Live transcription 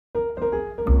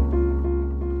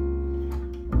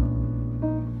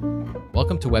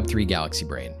Welcome to Web3 Galaxy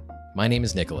Brain. My name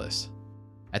is Nicholas.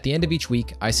 At the end of each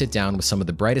week, I sit down with some of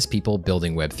the brightest people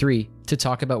building Web3 to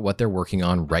talk about what they're working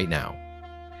on right now.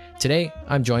 Today,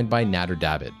 I'm joined by Nader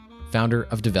Dabit, founder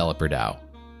of DeveloperDAO.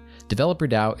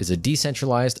 DeveloperDAO is a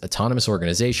decentralized, autonomous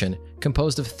organization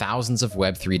composed of thousands of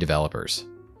Web3 developers.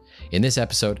 In this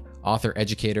episode, author,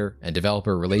 educator, and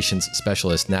developer relations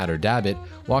specialist Nader Dabit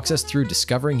walks us through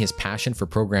discovering his passion for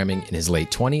programming in his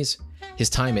late 20s, his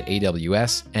time at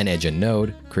AWS and Edge and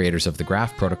Node, creators of the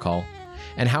Graph protocol,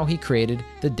 and how he created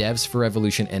the Devs for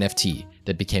Revolution NFT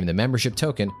that became the membership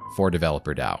token for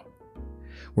DeveloperDAO.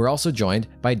 We're also joined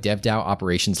by DevDAO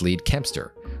operations lead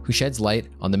Kempster, who sheds light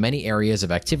on the many areas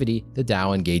of activity the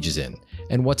DAO engages in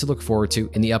and what to look forward to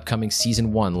in the upcoming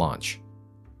Season 1 launch.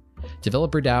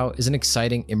 DeveloperDAO is an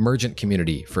exciting, emergent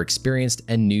community for experienced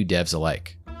and new devs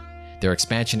alike. Their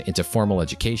expansion into formal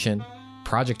education,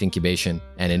 project incubation,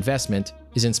 and investment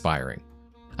is inspiring.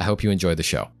 I hope you enjoy the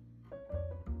show.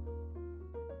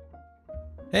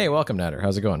 Hey, welcome, Nader.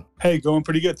 How's it going? Hey, going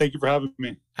pretty good. Thank you for having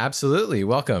me. Absolutely.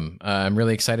 Welcome. I'm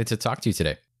really excited to talk to you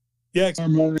today. Yeah,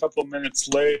 I'm running a couple of minutes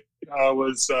late. I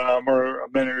was, or a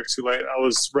minute or two late. I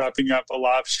was wrapping up a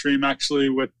live stream actually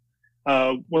with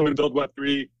Women Build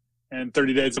Web3 and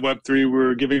 30 Days of Web3. We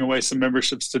were giving away some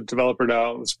memberships to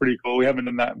DeveloperDAO. It was pretty cool. We haven't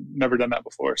done that, never done that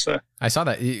before. So I saw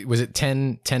that. Was it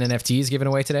 10 NFTs given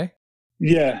away today?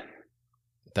 Yeah.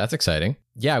 That's exciting.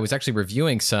 Yeah, I was actually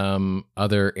reviewing some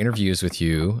other interviews with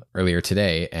you earlier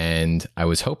today, and I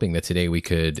was hoping that today we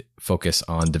could focus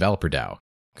on DeveloperDAO,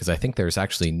 because I think there's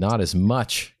actually not as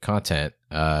much content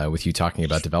with you talking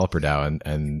about DeveloperDAO,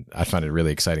 and I find it a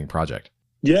really exciting project.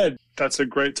 Yeah, that's a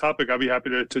great topic. I'll be happy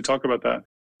to talk about that.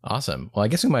 Awesome. Well, I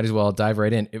guess we might as well dive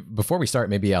right in. Before we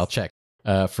start, maybe I'll check.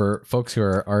 For folks who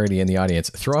are already in the audience,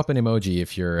 throw up an emoji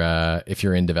if you're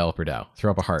in DeveloperDAO.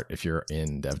 Throw up a heart if you're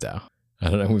in DevDAO. I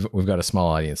don't know. We've got a small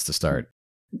audience to start.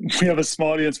 We have a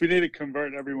small audience. We need to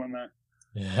convert everyone there.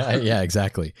 Yeah,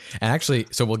 exactly. And actually,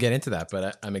 so we'll get into that,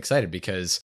 but I'm excited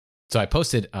because I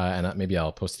posted, and maybe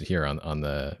I'll post it here on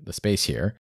the space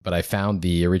here, but I found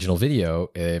the original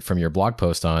video from your blog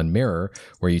post on Mirror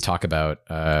where you talk about,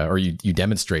 or you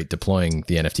demonstrate deploying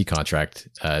the NFT contract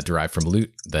derived from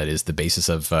loot that is the basis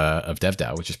of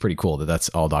DevDAO, which is pretty cool that's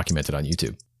all documented on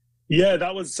YouTube. Yeah,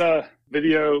 that was a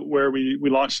video where we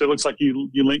launched it. It looks like you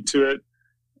linked to it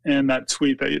in that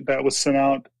tweet that was sent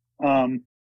out.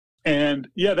 And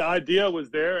yeah, the idea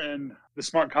was there, and the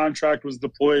smart contract was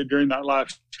deployed during that live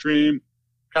stream,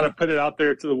 kind of put it out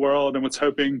there to the world, and was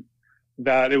hoping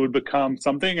that it would become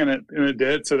something, and it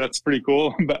did. So that's pretty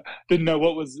cool. But didn't know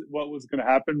what was going to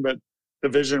happen, but the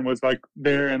vision was like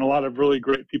there, and a lot of really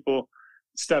great people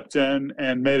stepped in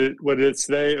and made it what it is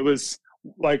today. It was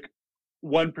like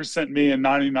 1% me and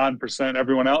 99%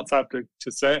 everyone else, I have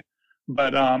to say.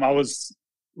 But I was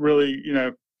really,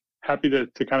 happy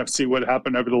to kind of see what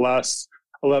happened over the last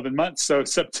 11 months. So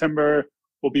September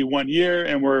will be 1 year,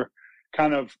 and we're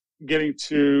kind of getting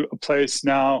to a place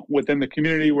now within the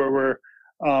community where we're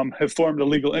have formed a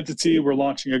legal entity. We're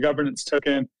launching a governance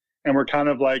token, and we're kind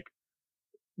of like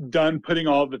done putting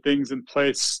all the things in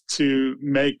place to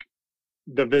make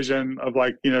the vision of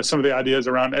some of the ideas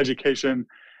around education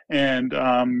and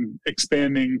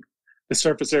expanding the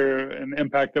surface area and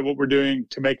impact of what we're doing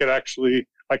to make it actually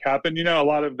happen. A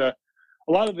lot of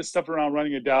the stuff around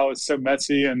running a DAO is so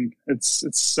messy, and it's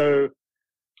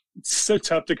so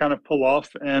tough to kind of pull off.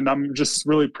 And I'm just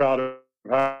really proud of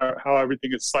how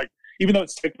everything is even though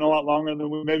it's taken a lot longer than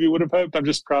we maybe would have hoped, I'm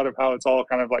just proud of how it's all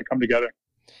kind of come together.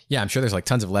 Yeah, I'm sure there's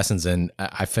tons of lessons, and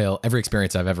I feel every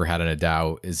experience I've ever had in a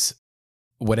DAO is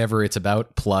whatever it's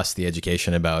about, plus the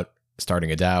education about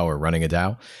starting a DAO or running a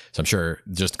DAO. So I'm sure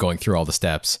just going through all the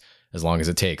steps, as long as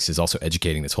it takes, is also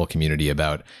educating this whole community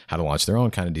about how to launch their own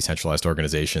kind of decentralized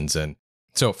organizations. And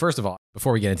so first of all,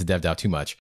 before we get into DevDAO too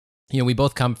much, we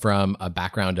both come from a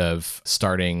background of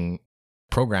starting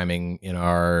programming in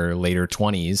our later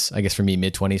 20s, I guess for me,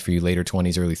 mid-20s, for you later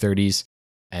 20s, early 30s,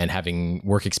 and having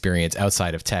work experience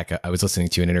outside of tech. I was listening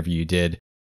to an interview you did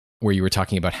where you were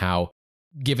talking about how,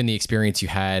 given the experience you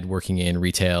had working in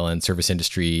retail and service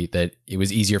industry, that it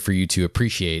was easier for you to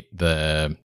appreciate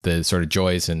the sort of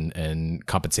joys and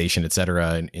compensation, et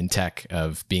cetera, in tech,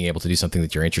 of being able to do something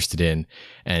that you're interested in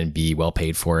and be well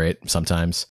paid for it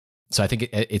sometimes. So I think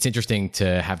it's interesting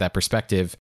to have that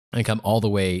perspective and come all the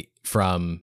way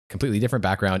from completely different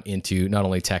background into not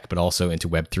only tech, but also into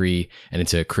Web3 and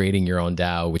into creating your own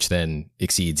DAO, which then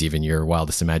exceeds even your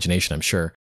wildest imagination, I'm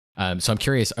sure. So I'm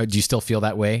curious, do you still feel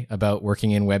that way about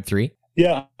working in Web3?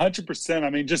 Yeah, 100%. I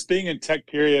mean, just being in tech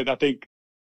period, I think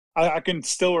I can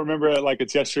still remember it like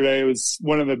it's yesterday. It was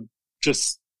one of the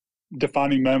just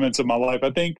defining moments of my life.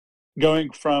 I think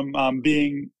going from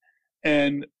being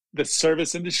in the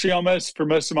service industry almost for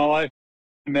most of my life,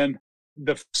 and then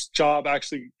the first job I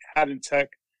actually had in tech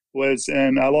was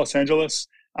in Los Angeles.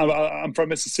 I'm from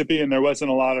Mississippi, and there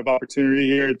wasn't a lot of opportunity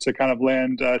here to kind of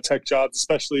land tech jobs,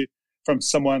 especially from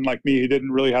someone like me who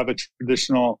didn't really have a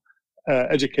traditional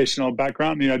educational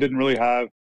background. I didn't really have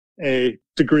a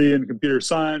degree in computer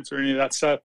science or any of that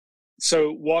stuff.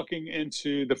 So walking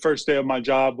into the first day of my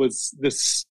job was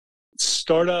this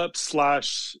startup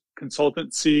slash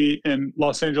consultancy in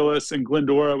Los Angeles in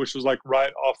Glendora, which was like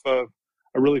right off of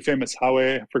a really famous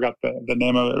highway. I forgot the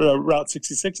name of it. Route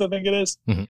 66, I think it is.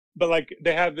 Mm-hmm. But like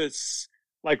they have this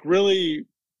like really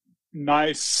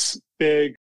nice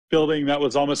big building that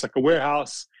was almost like a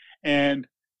warehouse. And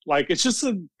like, it's just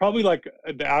probably like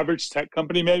the average tech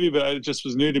company maybe, but it just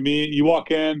was new to me. You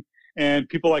walk in and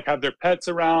people like have their pets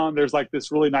around. There's like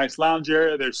this really nice lounge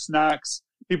area. There's snacks.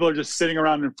 People are just sitting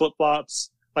around in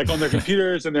flip-flops, like on their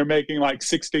computers, and they're making like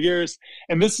six figures.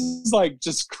 And this is like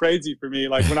just crazy for me.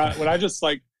 Like when I just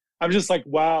like, I'm just like,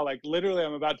 wow, like literally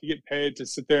I'm about to get paid to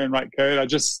sit there and write code. I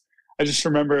just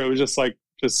remember it was just like,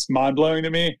 just mind blowing to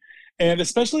me. And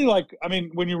especially like, I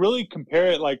mean, when you really compare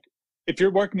it, like if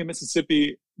you're working in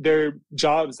Mississippi, there are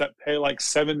jobs that pay like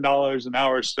 $7 an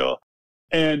hour still.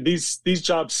 And these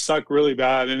jobs suck really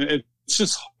bad. And it's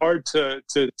just hard to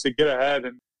get ahead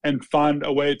and find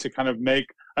a way to kind of make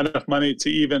enough money to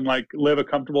even like live a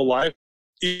comfortable life,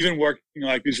 even working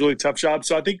like these really tough jobs.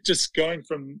 So I think just going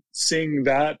from seeing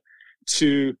that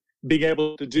to being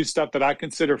able to do stuff that I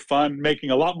consider fun, making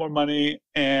a lot more money,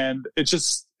 and it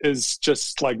just is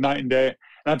just like night and day.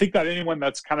 And I think that anyone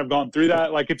that's kind of gone through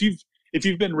that, like if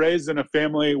you've been raised in a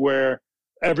family where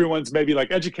everyone's maybe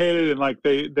like educated and like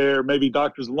they're maybe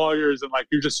doctors and lawyers, and like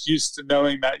you're just used to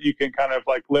knowing that you can kind of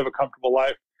like live a comfortable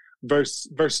life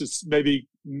versus maybe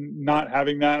not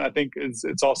having that, I think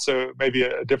it's also maybe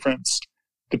a difference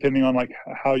depending on like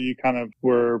how you kind of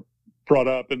were brought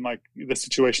up and like the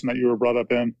situation that you were brought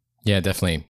up in. Yeah,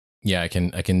 definitely. Yeah, I can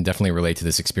definitely relate to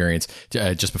this experience.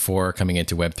 Just before coming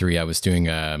into Web3, I was doing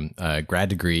a grad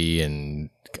degree in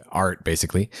art,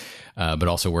 basically, but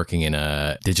also working in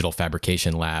a digital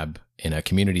fabrication lab in a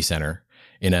community center,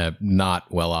 in a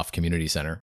not well-off community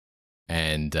center.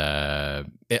 And a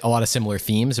lot of similar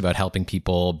themes about helping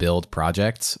people build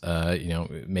projects,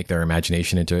 make their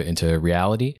imagination into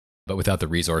reality, but without the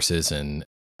resources. And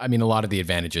I mean, a lot of the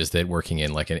advantages that working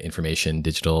in like an information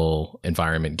digital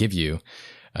environment give you,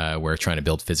 where trying to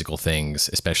build physical things,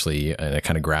 especially at a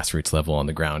kind of grassroots level on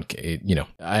the ground,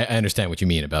 I understand what you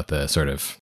mean about the sort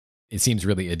of, it seems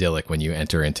really idyllic when you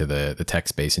enter into the tech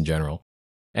space in general.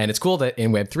 And it's cool that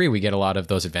in Web3, we get a lot of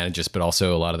those advantages, but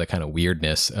also a lot of the kind of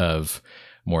weirdness of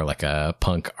more like a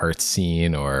punk art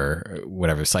scene or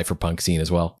whatever, cypherpunk scene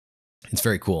as well. It's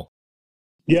very cool.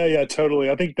 Yeah, totally.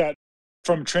 I think that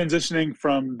from transitioning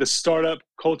from the startup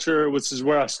culture, which is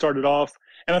where I started off,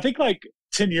 and I think like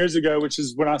 10 years ago, which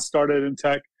is when I started in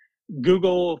tech,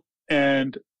 Google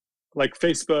and like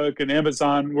Facebook and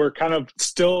Amazon were kind of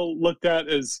still looked at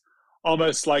as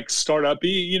almost like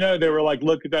startup-y, they were like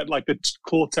looked at like the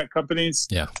cool tech companies.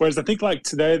 Yeah. Whereas I think like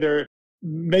today they're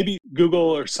maybe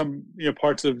Google or some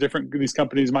parts of these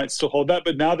companies might still hold that,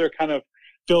 but now they're kind of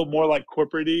feel more like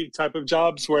corporate-y type of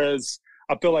jobs. Whereas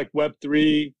I feel like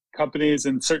Web3 companies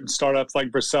and certain startups like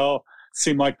Vercel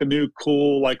seem like the new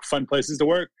cool, like fun places to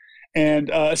work. And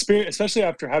especially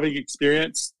after having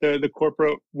experienced the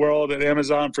corporate world at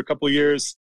Amazon for a couple of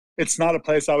years, it's not a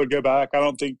place I would go back. I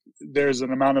don't think there's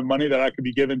an amount of money that I could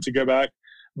be given to go back,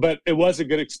 but it was a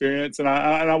good experience. And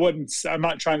I'm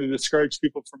not trying to discourage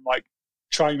people from like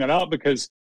trying that out, because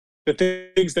the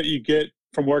things that you get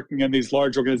from working in these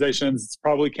large organizations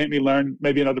probably can't be learned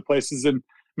maybe in other places. And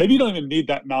maybe you don't even need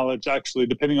that knowledge actually,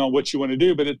 depending on what you want to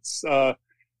do, but it's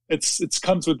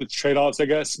comes with the trade-offs, I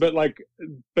guess. But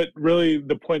really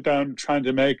the point that I'm trying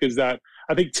to make is that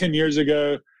I think 10 years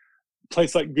ago, a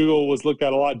place like Google was looked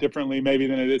at a lot differently maybe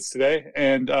than it is today.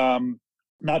 And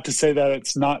not to say that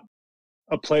it's not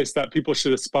a place that people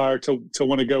should aspire to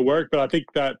want to go work, but I think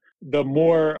that the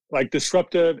more like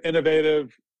disruptive,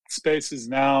 innovative spaces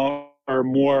now are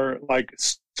more like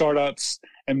startups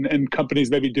and companies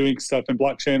maybe doing stuff in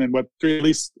blockchain and Web3, at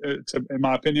least in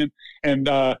my opinion. And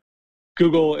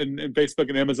Google and Facebook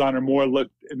and Amazon are more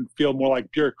looked and feel more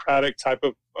like bureaucratic type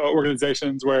of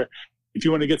organizations, where if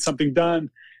you want to get something done,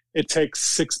 it takes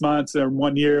 6 months or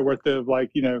 1 year worth of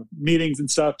meetings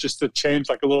and stuff just to change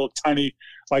like a little tiny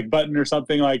like button or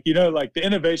something, like the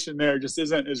innovation there just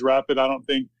isn't as rapid, I don't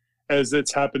think, as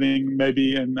it's happening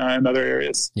maybe in other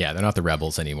areas. Yeah, they're not the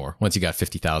rebels anymore. Once you got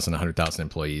 50,000, 100,000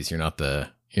 employees, you're not the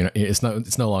You know,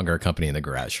 it's no longer a company in the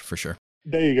garage for sure.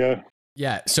 There you go.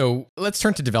 Yeah. So let's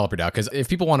turn to DeveloperDAO, because if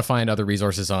people want to find other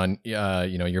resources on,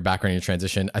 your background and your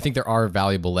transition, I think there are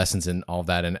valuable lessons in all of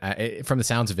that. And from the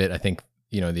sounds of it, I think,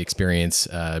 the experience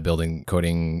building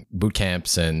coding boot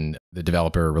camps and the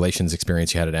developer relations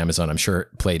experience you had at Amazon, I'm sure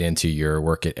played into your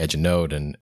work at Edge and Node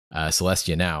and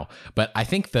Celestia now. But I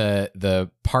think the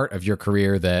part of your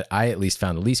career that I at least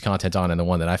found the least content on, and the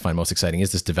one that I find most exciting,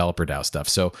 is this DeveloperDAO stuff.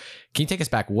 So can you take us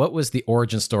back? What was the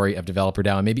origin story of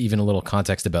DeveloperDAO, and maybe even a little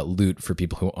context about Loot for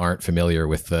people who aren't familiar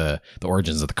with the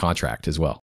origins of the contract as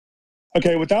well?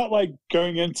 Okay, without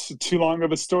going into too long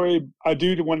of a story, I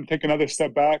do want to take another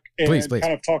step back and Please.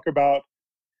 kind of talk about,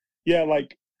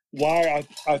 why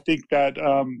I think that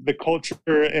the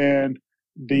culture and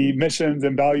the missions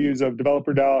and values of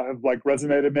DeveloperDAO have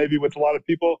resonated maybe with a lot of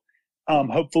people.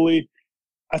 Hopefully,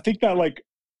 I think that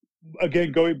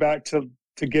again, going back to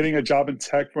getting a job in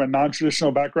tech from a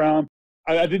non-traditional background,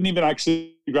 I didn't even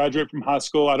actually graduate from high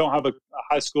school. I don't have a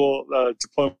high school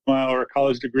diploma or a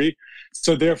college degree.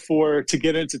 So therefore, to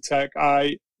get into tech,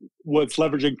 I was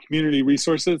leveraging community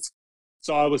resources.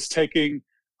 So I was taking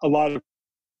a lot of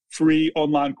free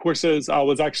online courses. I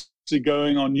was actually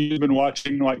going on YouTube and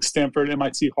watching Stanford,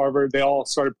 MIT, Harvard. They all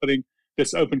started putting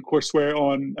this open courseware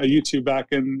on YouTube back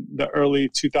in the early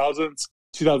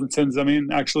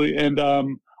 2010s, actually. And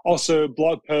also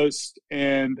blog posts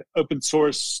and open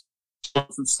source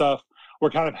and stuff were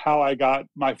kind of how I got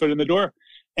my foot in the door.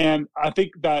 And I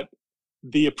think that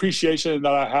the appreciation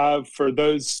that I have for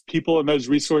those people and those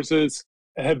resources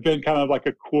have been kind of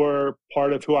a core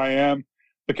part of who I am,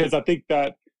 because I think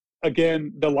that,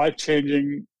 again, the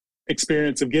life-changing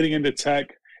experience of getting into tech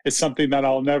is something that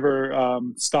I'll never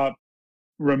stop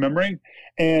remembering.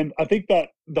 And I think that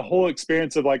the whole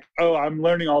experience of I'm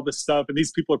learning all this stuff and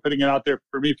these people are putting it out there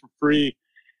for me for free.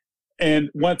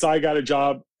 And once I got a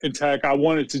job in tech, I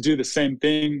wanted to do the same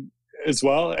thing as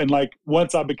well. And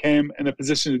once I became in a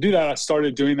position to do that, I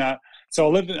started doing that. So I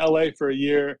lived in LA for a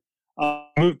year,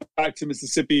 moved back to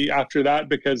Mississippi after that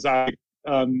because I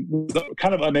was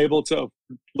kind of unable to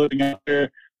living out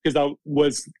there, because I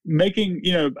was making,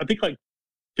 I think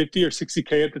 50 or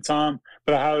 60K at the time,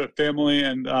 but I had a family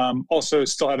and also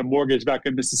still had a mortgage back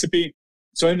in Mississippi.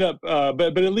 So I ended up,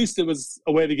 but at least it was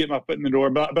a way to get my foot in the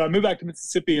door. But I moved back to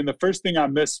Mississippi, and the first thing I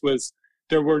missed was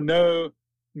there were no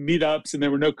meetups and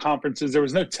there were no conferences. There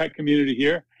was no tech community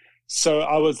here. So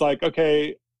I was like,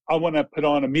 okay, I want to put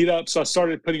on a meetup. So I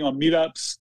started putting on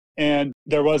meetups, and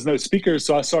there was no speakers.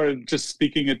 So I started just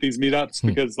speaking at these meetups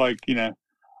because it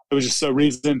was just a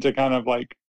reason to kind of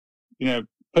get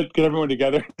everyone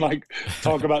together,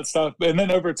 talk about stuff. And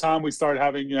then over time we started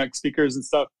having speakers and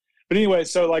stuff. But anyway,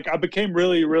 so I became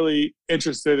really, really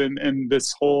interested in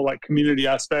this whole community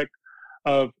aspect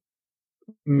of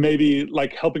maybe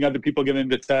helping other people get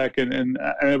into tech. And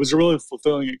it was a really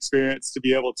fulfilling experience to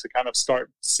be able to kind of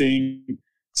start seeing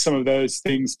some of those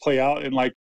things play out. And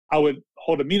I would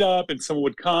hold a meetup and someone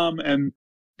would come and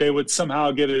they would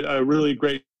somehow get a really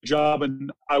great job.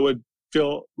 And I would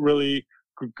feel really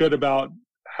good about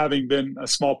having been a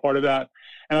small part of that.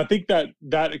 And I think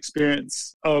that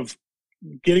experience of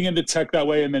getting into tech that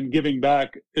way and then giving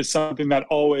back is something that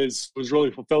always was really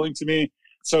fulfilling to me.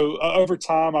 So over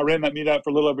time, I ran that meetup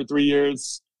for a little over 3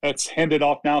 years. That's handed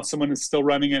off now. Someone is still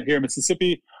running it here in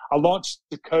Mississippi. I launched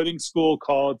a coding school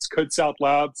called Code South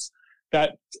Labs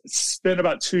that spent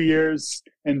about 2 years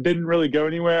and didn't really go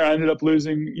anywhere. I ended up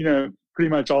losing, pretty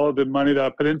much all of the money that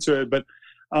I put into it. But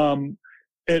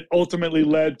it ultimately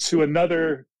led to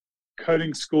another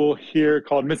coding school here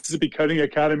called Mississippi Coding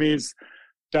Academies.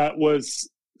 That was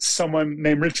someone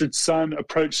named Richard Sun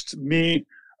approached me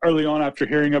early on after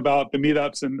hearing about the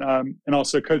meetups and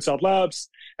also Code South Labs.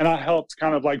 And I helped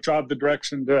kind of drive the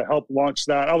direction to help launch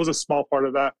that. I was a small part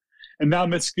of that. And now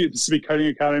Mississippi Coding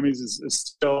Academies is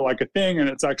still a thing, and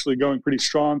it's actually going pretty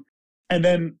strong. And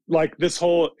then this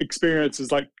whole experience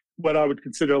is what I would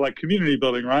consider community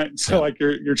building, right? So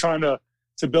you're trying to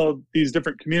build these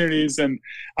different communities. And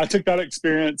I took that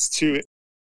experience to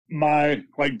my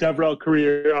DevRel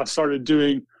career. I started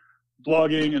doing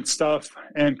blogging and stuff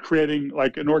and creating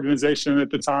an organization at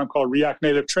the time called React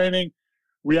Native Training.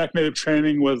 React Native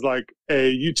Training was a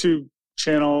YouTube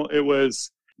channel. It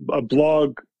was a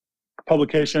blog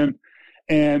publication.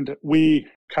 And we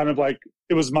kind of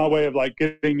it was my way of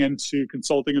getting into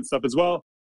consulting and stuff as well.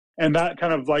 And that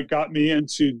kind of got me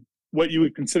into what you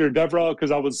would consider DevRel,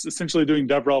 because I was essentially doing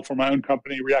DevRel for my own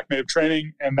company, React Native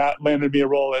Training. And that landed me a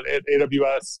role at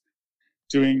AWS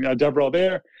doing DevRel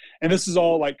there. And this is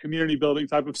all community building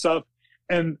type of stuff.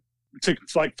 And to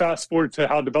fast forward to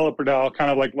how DeveloperDAO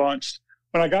kind of launched.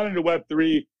 When I got into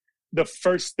Web3, the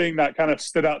first thing that kind of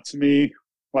stood out to me,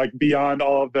 like beyond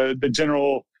all of the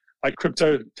general like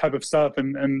crypto type of stuff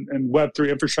and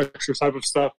Web3 infrastructure type of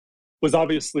stuff, was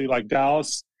obviously like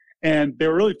DAOs. And they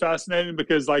were really fascinating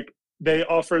because like they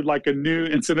offered like a new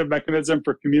incentive mechanism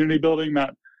for community building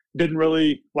that didn't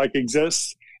really like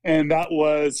exist. And that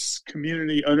was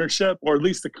community ownership, or at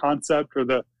least the concept or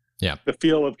the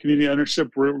feel of community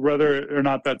ownership, whether or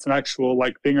not that's an actual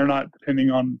like thing or not, depending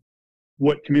on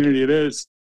what community it is.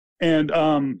 And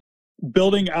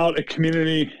building out a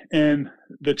community in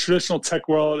the traditional tech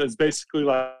world is basically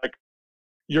like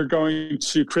you're going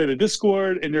to create a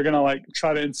Discord and you're going to like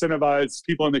try to incentivize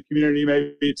people in the community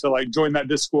maybe to like join that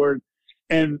Discord.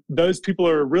 And those people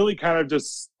are really kind of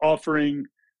just offering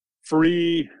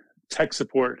free tech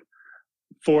support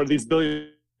for these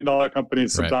billion-dollar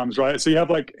companies sometimes, right? So you have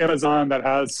like Amazon that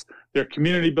has their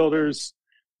community builders,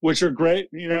 which are great.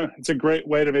 You know, it's a great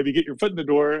way to maybe get your foot in the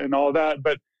door and all that,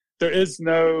 but there is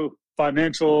no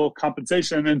financial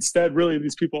compensation. Instead, really,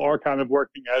 these people are kind of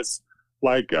working as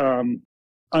like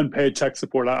unpaid tech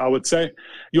support, I would say.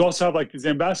 You also have like these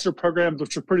ambassador programs,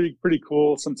 which are pretty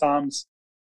cool sometimes,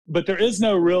 but there is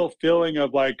no real feeling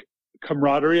of like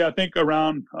camaraderie, I think,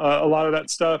 around a lot of that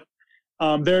stuff.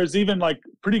 There's even like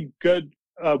pretty good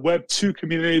Web 2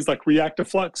 communities like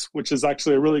Reactiflux, which is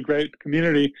actually a really great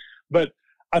community. But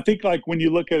I think like when you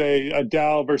look at a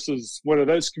DAO versus one of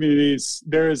those communities,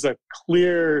 there is a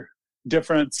clear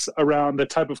difference around the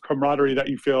type of camaraderie that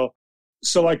you feel.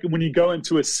 So like when you go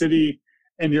into a city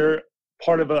and you're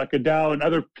part of like a DAO and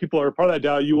other people are part of that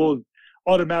DAO, you will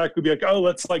automatically be like, oh,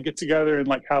 let's like get together and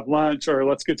like have lunch, or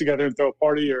let's get together and throw a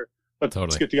party, or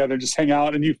let's get together and just hang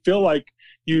out. And you feel like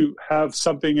you have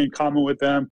something in common with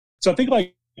them. So I think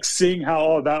like seeing how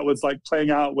all of that was like playing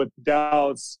out with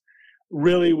DAOs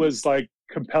really was like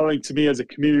compelling to me as a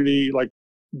community like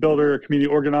builder, community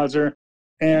organizer.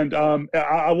 And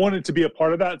I wanted to be a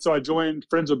part of that. So I joined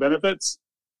Friends with Benefits,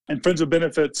 and Friends with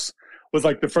Benefits was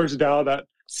like the first DAO that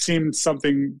seemed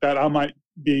something that I might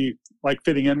be like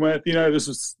fitting in with. You know,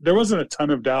 there wasn't a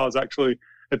ton of DAOs actually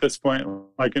at this point,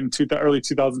 like in early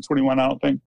 2021, I don't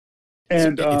think.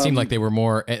 And it seemed like they were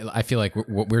more, I feel like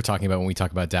what we're talking about when we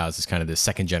talk about DAOs is kind of the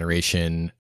second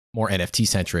generation, more NFT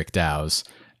centric DAOs,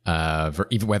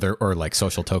 even whether, or like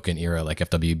social token era, like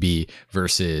FWB,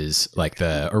 versus like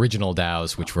the original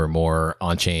DAOs, which were more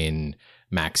on-chain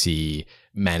maxi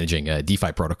managing a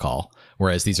DeFi protocol.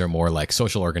 Whereas these are more like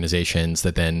social organizations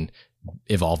that then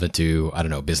evolve into, I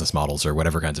don't know, business models or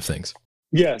whatever kinds of things.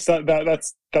 Yes,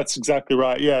 that's exactly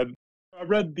right. Yeah. I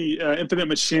read the Infinite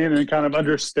Machine and kind of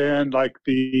understand like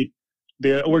the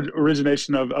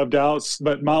origination of DAOs,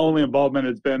 but my only involvement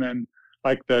has been in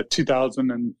like the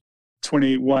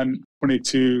 2021,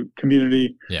 22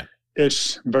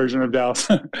 community-ish version of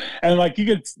DAOs. And like you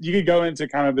could go into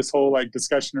kind of this whole like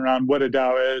discussion around what a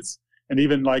DAO is, and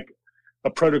even like a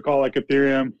protocol like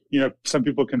Ethereum, you know, some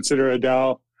people consider a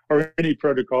DAO, or any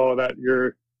protocol that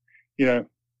you're, you know,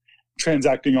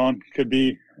 transacting on could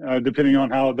be, depending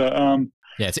on how the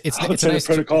it's a nice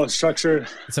protocol is structured.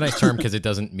 It's a nice term because it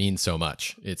doesn't mean so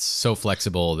much. It's so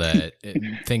flexible that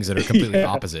things that are completely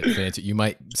opposite.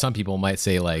 Some people might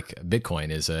say like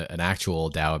Bitcoin is an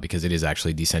actual DAO because it is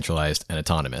actually decentralized and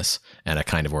autonomous and a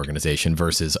kind of organization,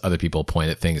 versus other people point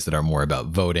at things that are more about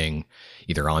voting,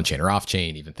 either on chain or off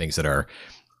chain, even things that are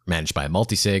managed by a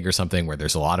multi-sig or something where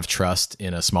there's a lot of trust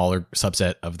in a smaller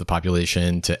subset of the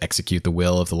population to execute the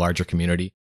will of the larger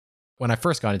community. When I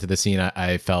first got into the scene,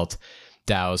 I felt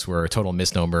DAOs were a total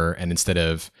misnomer, and instead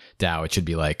of DAO, it should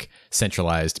be like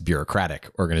centralized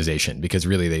bureaucratic organization, because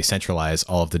really they centralize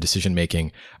all of the decision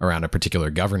making around a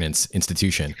particular governance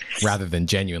institution rather than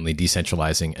genuinely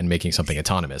decentralizing and making something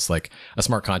autonomous. Like a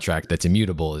smart contract that's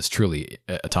immutable is truly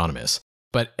autonomous.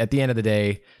 But at the end of the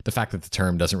day, the fact that the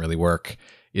term doesn't really work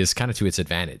is kind of to its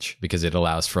advantage because it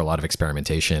allows for a lot of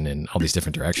experimentation in all these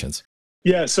different directions.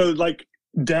 Yeah. So like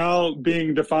DAO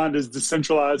being defined as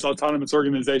decentralized autonomous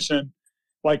organization,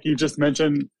 like you just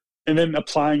mentioned, and then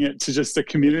applying it to just a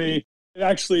community,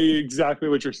 actually exactly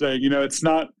what you're saying. You know, it's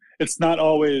not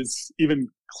always even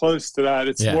close to that.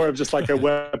 It's more of just like a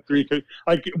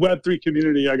Web3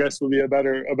 community, I guess would be a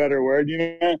better word,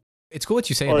 you know? It's cool what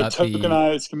you say or about a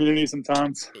tokenized community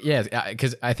sometimes. Yeah,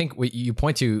 because I think what you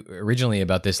point to originally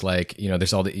about this, like, you know,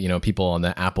 there's all the, you know, people on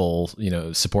the Apple, you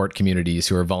know, support communities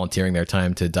who are volunteering their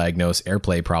time to diagnose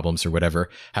AirPlay problems or whatever,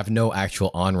 have no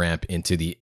actual on-ramp into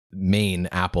the main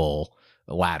Apple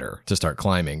ladder to start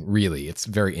climbing. Really, it's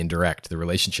very indirect, the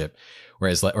relationship.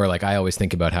 Whereas, or like I always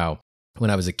think about how when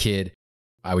I was a kid,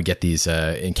 I would get these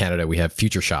in Canada. We have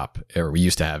Future Shop, or we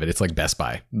used to have it. It's like Best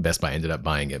Buy. Best Buy ended up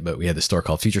buying it, but we had this store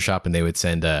called Future Shop, and they would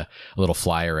send a little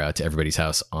flyer out to everybody's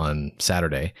house on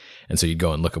Saturday. And so you'd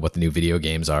go and look at what the new video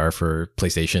games are for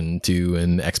PlayStation 2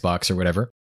 and Xbox or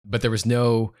whatever. But there was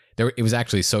it was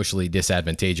actually socially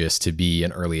disadvantageous to be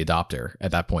an early adopter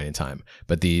at that point in time.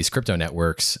 But these crypto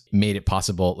networks made it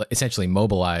possible, essentially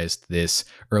mobilized this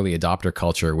early adopter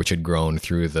culture, which had grown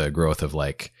through the growth of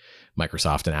like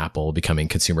Microsoft and Apple becoming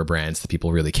consumer brands that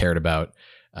people really cared about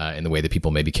in the way that people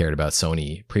maybe cared about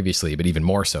Sony previously, but even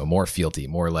more so, more fealty,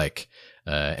 more like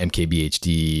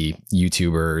MKBHD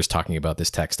YouTubers talking about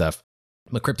this tech stuff.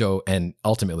 But crypto and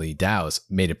ultimately DAOs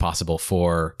made it possible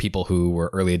for people who were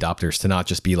early adopters to not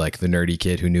just be like the nerdy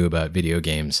kid who knew about video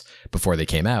games before they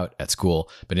came out at school,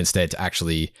 but instead to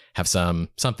actually have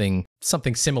something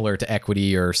similar to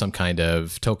equity or some kind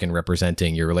of token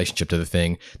representing your relationship to the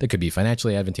thing that could be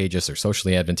financially advantageous or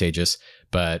socially advantageous,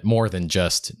 but more than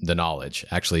just the knowledge,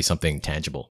 actually something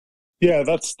tangible. Yeah,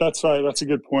 that's right. That's a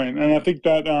good point. And I think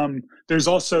that there's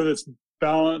also this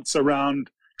balance around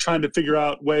trying to figure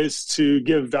out ways to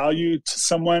give value to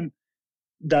someone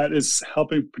that is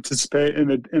helping participate in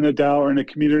a DAO or in a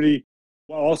community,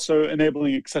 while also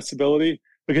enabling accessibility.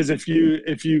 Because if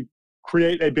you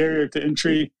create a barrier to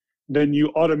entry, then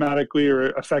you automatically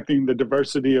are affecting the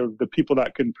diversity of the people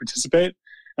that can participate,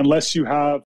 unless you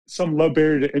have some low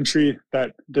barrier to entry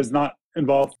that does not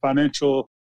involve financial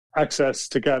access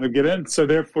to kind of get in. So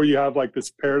therefore you have like this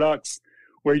paradox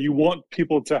where you want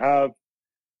people to have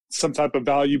some type of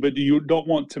value, but you don't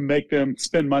want to make them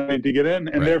spend money to get in.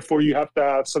 And Right. Therefore you have to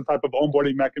have some type of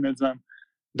onboarding mechanism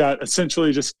that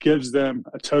essentially just gives them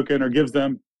a token or gives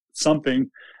them something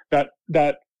that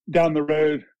down the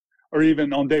road or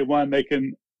even on day one, they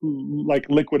can like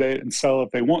liquidate and sell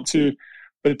if they want to.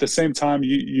 But at the same time,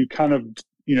 you kind of,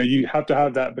 you have to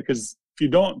have that, because if you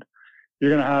don't, you're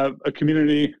going to have a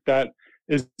community that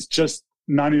is just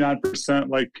 99%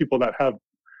 like people that have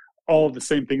all of the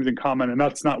same things in common, and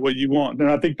that's not what you want. And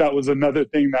I think that was another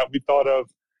thing that we thought of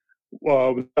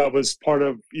that was part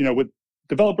of, with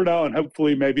DeveloperDAO, and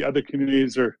hopefully maybe other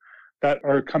communities that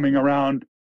are coming around,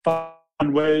 find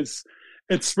ways.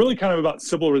 It's really kind of about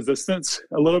civil resistance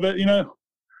a little bit,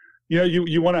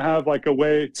 you want to have like a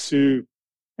way to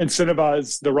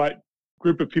incentivize the right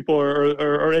group of people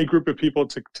or a group of people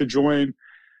to join,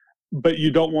 but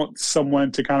you don't want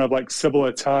someone to kind of like civil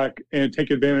attack and take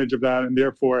advantage of that and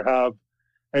therefore have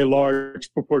a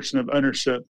large proportion of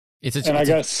ownership. It's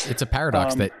a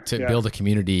paradox that to build a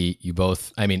community, you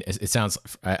both, I mean, it sounds,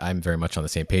 I'm very much on the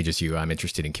same page as you. I'm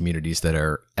interested in communities that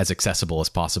are as accessible as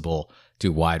possible to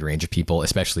a wide range of people,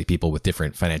 especially people with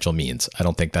different financial means. I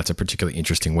don't think that's a particularly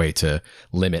interesting way to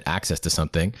limit access to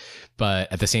something.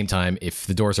 But at the same time, if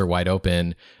the doors are wide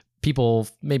open, people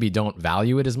maybe don't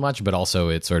value it as much, but also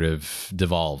it sort of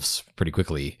devolves pretty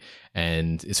quickly.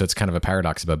 And so it's kind of a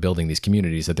paradox about building these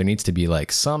communities, that there needs to be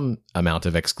like some amount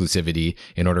of exclusivity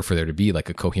in order for there to be like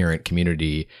a coherent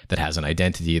community that has an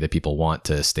identity that people want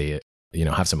to stay,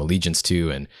 have some allegiance to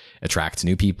and attract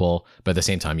new people. But at the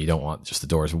same time, you don't want just the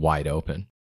doors wide open.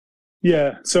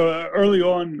 Yeah. So early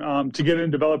on, to get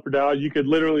into DeveloperDAO, you could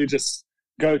literally just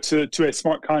go to a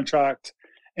smart contract.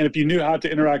 And if you knew how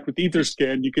to interact with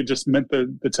Etherscan, you could just mint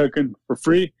the token for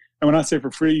free. And when I say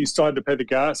for free, you still had to pay the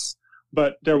gas,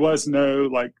 but there was no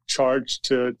like charge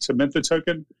to mint the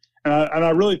token. And I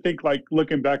really think, like,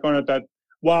 looking back on it, that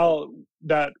while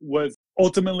that was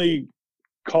ultimately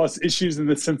caused issues in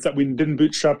the sense that we didn't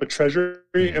bootstrap a treasury,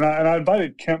 and I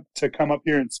invited Kemp to come up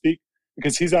here and speak,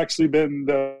 because he's actually been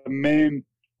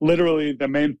literally the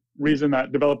main reason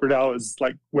that DeveloperDAO is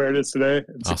like where it is today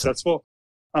and Awesome. successful.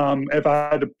 If I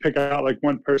had to pick out like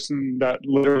one person that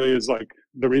literally is like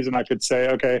the reason, I could say,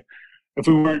 okay, if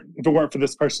it weren't for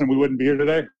this person, we wouldn't be here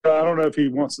today. I don't know if he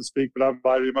wants to speak, but I've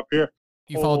invited him up here.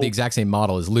 You followed the exact same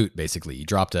model as Loot, basically. You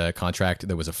dropped a contract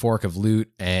that was a fork of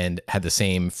Loot and had the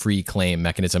same free claim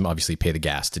mechanism. Obviously, pay the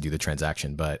gas to do the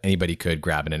transaction, but anybody could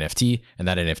grab an NFT, and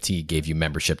that NFT gave you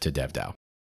membership to DevDAO.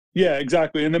 Yeah,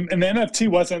 exactly. And the NFT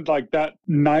wasn't like that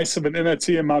nice of an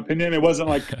NFT, in my opinion. It wasn't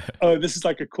like, oh, this is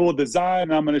like a cool design,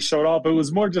 and I'm going to show it off. It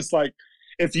was more just like,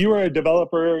 if you were a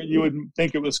developer, you would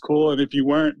think it was cool. And if you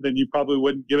weren't, then you probably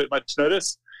wouldn't give it much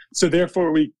notice. So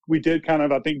therefore, we did kind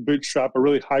of, I think, bootstrap a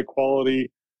really high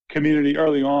quality community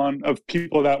early on of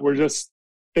people that were just,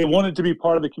 they wanted to be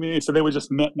part of the community. So they would just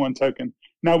mint one token.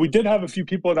 Now, we did have a few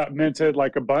people that minted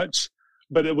like a bunch,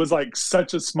 but it was like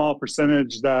such a small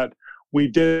percentage that we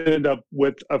did end up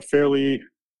with a fairly,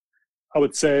 I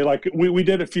would say, like we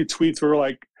did a few tweets where we're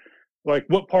like,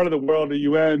 what part of the world are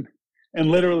you in? And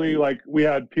literally, like, we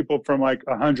had people from like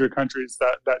 100 countries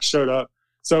that showed up.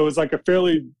 So it was like a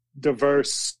fairly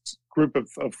diverse group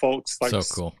of folks, like so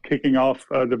cool, kicking off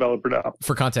DeveloperDAO.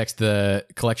 For context, the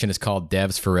collection is called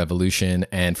Devs for Revolution,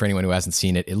 and for anyone who hasn't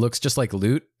seen it, it looks just like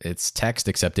Loot. It's text,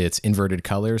 except it's inverted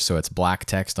colors, so it's black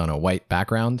text on a white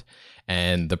background,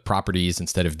 and the properties,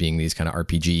 instead of being these kind of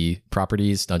RPG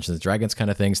properties, Dungeons and Dragons kind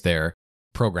of things, they're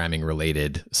programming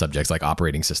related subjects like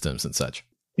operating systems and such.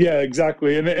 Yeah,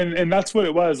 exactly. And that's what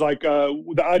it was. Like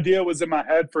the idea was in my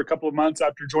head for a couple of months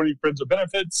after joining Friends with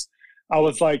Benefits. I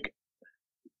was like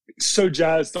so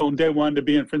jazzed on day one to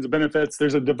be in Friends with Benefits.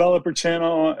 There's a developer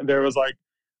channel. There was like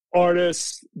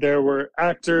artists, there were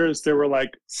actors, there were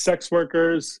like sex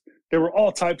workers. There were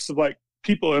all types of like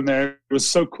people in there. It was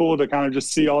so cool to kind of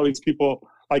just see all these people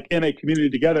like in a community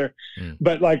together.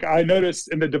 But like I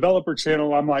noticed in the developer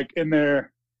channel, I'm like in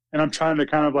there and I'm trying to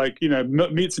kind of like,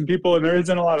 meet some people, and there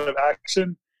isn't a lot of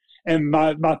action. And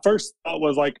my first thought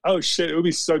was like, oh shit, it would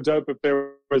be so dope if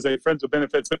there was a Friends with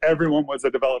Benefits, but everyone was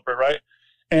a developer, right?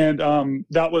 And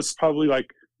that was probably like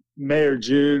May or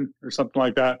June or something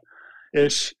like that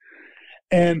ish.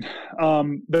 And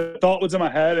the thought was in my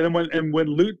head. And then when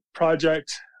Loot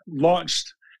Project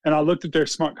launched and I looked at their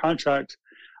smart contract,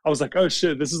 I was like, oh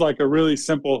shit, this is like a really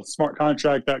simple smart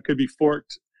contract that could be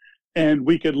forked. And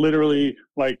we could literally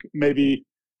like maybe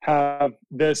have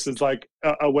this as like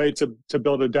a way to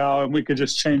build a DAO, and we could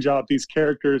just change out these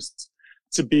characters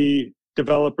to be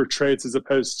developer traits as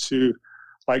opposed to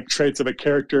like traits of a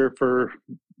character for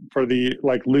the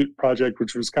like Loot Project,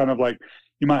 which was kind of like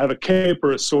you might have a cape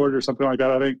or a sword or something like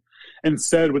that, I think.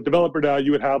 Instead, with DeveloperDAO,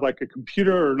 you would have like a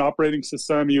computer or an operating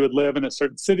system. You would live in a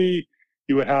certain city.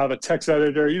 You would have a text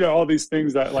editor, all these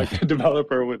things that like a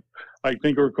developer would like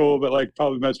think were cool, but like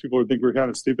probably most people would think were kind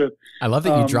of stupid. I love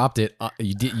that you dropped it.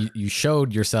 You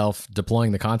showed yourself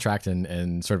deploying the contract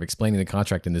and sort of explaining the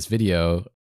contract in this video.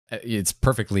 It's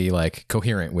perfectly like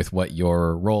coherent with what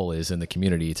your role is in the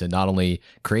community, to not only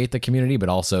create the community, but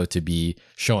also to be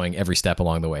showing every step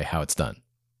along the way how it's done.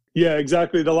 Yeah,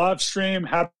 exactly. The live stream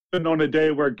happened on a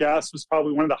day where gas was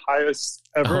probably one of the highest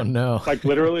ever. Oh no. Like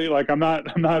literally, like I'm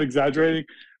not exaggerating,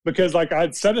 because like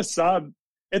I'd set aside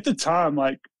at the time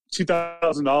like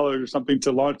 $2,000 or something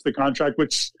to launch the contract,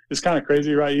 which is kind of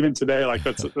crazy, right? Even today, like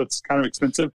that's kind of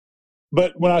expensive.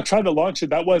 But when I tried to launch it,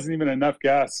 that wasn't even enough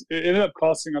gas. It ended up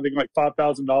costing, I think, like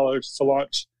 $5,000 to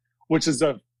launch, which is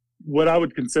what I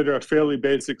would consider a fairly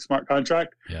basic smart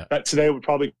contract. Yeah. That today would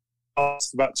probably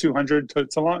cost about $200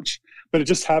 to launch. But it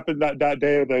just happened that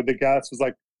day the gas was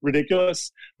like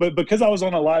ridiculous. But because I was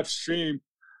on a live stream,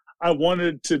 I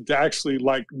wanted to actually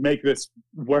like make this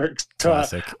work. So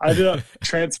I ended up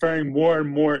transferring more and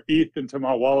more ETH into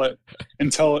my wallet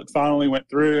until it finally went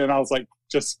through. And I was like,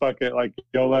 just fuck it, like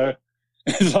YOLO.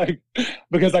 It's like,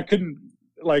 because I couldn't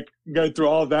like go through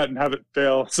all of that and have it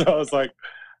fail. So I was like,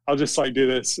 I'll just like do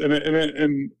this.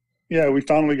 And yeah, we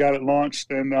finally got it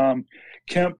launched. And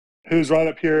Kemp, who's right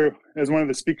up here as one of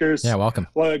the speakers. Yeah, welcome.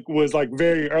 Like was like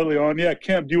very early on. Yeah,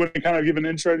 Kemp, do you want to kind of give an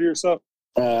intro to yourself?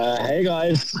 Hey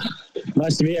guys,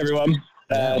 nice to meet everyone.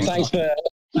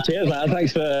 Cheers, man.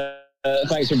 Thanks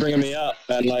for bringing me up,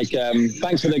 and like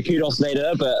thanks for the kudos,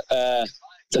 Nader. But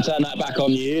to turn that back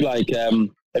on you, like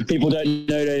if people don't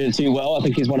know Nader too well, I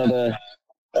think he's one of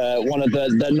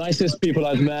the nicest people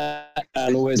I've met,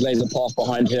 and always lays a path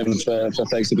behind him for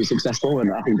folks to be successful.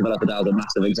 And I think DeveloperDAO is a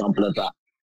massive example of that.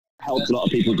 Helps a lot of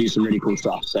people do some really cool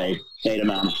stuff. So, Nader,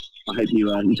 man, I hope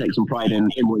you take some pride in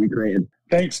what you created.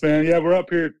 Thanks, man. Yeah, we're up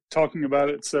here talking about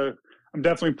it, so I'm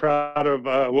definitely proud of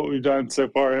what we've done so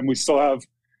far, and we still have,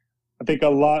 I think, a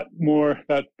lot more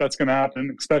that's going to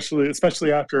happen,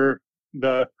 especially after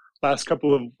the last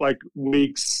couple of like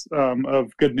weeks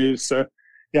of good news. So,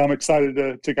 yeah, I'm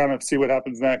excited to kind of see what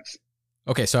happens next.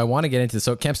 Okay, so I want to get into this.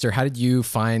 So, Kempster, how did you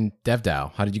find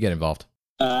DevDAO? How did you get involved?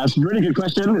 It's a really good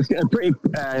question. It's a pretty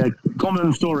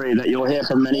common story that you'll hear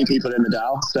from many people in the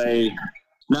DAO. So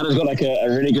Nader's got like a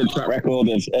really good track record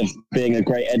of being a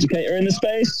great educator in the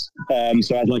space.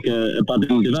 So as like a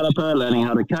budding developer, learning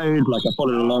how to code, like I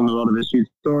followed along a lot of his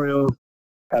tutorials.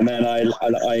 And then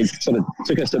I sort of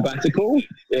took a sabbatical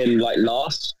in like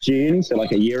last June, so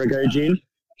like a year ago June,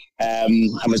 and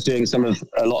was doing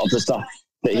a lot of the stuff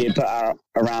that he had put out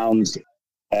around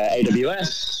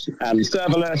AWS and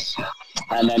serverless,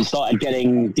 and then started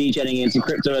degenning into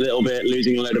crypto a little bit,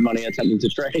 losing a load of money attempting to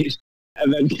trade,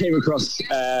 and then came across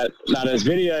Nader's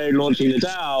video launching the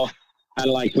DAO, and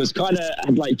like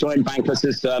had like joined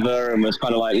Bankless's server and was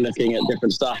kind of like looking at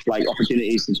different stuff, like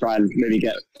opportunities to try and maybe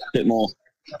get a bit more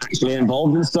actually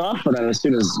involved in stuff. And then as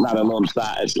soon as Nader launched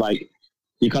that, it's like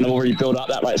you kind of already build up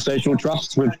that like social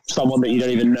trust with someone that you don't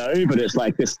even know, but it's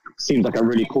like, this seems like a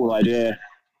really cool idea.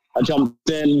 I jumped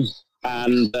in,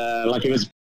 And like it was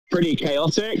pretty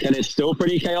chaotic, and it's still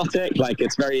pretty chaotic. Like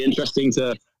it's very interesting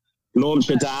to launch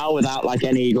a DAO without like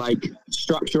any like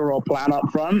structure or plan up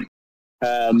front.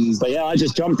 But yeah, I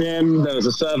just jumped in. There was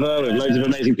a server with loads of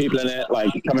amazing people in it,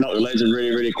 like coming up with loads of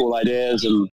really, really cool ideas,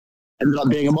 and ended up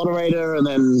being a moderator, and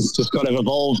then just kind of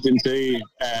evolved into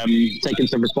taking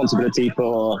some responsibility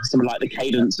for some of like the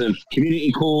cadence of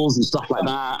community calls and stuff like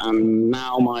that. And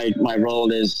now my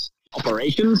role is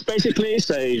operations, basically.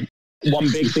 So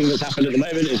one big thing that's happened at the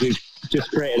moment is we've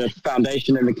just created a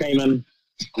foundation in the Cayman,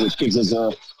 which gives us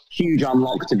a huge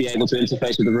unlock to be able to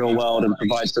interface with the real world and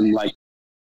provide some like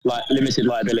limited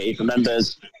liability for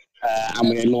members. And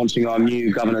we're launching our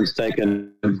new governance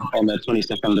token on the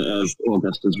 22nd of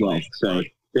August as well. So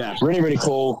yeah, really, really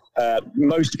cool.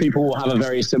 Most people will have a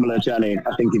very similar journey,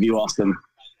 I think, if you ask them.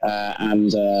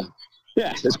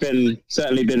 Yeah, it's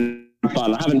certainly been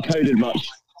fun. I haven't coded much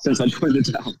since I joined the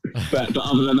DAO, but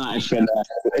other than that,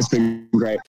 it's been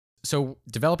great. So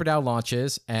DeveloperDAO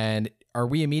launches, and are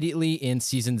we immediately in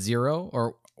season 0,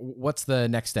 or what's the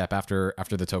next step after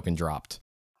the token dropped?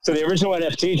 So the original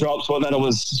NFT drops when then I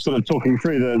was sort of talking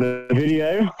through the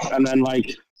video, and then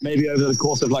like maybe over the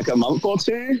course of like a month or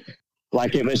two,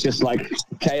 like it was just like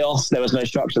chaos. There was no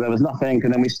structure, there was nothing.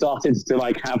 And then we started to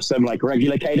like have some like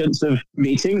regular cadence of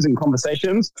meetings and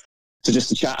conversations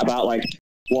to chat about like,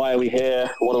 why are we here?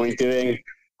 What are we doing?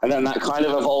 And then that kind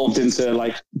of evolved into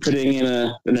like putting in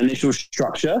an initial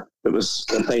structure that was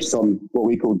based on what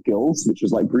we called guilds, which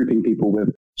was like grouping people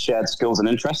with shared skills and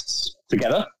interests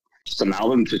together, just allow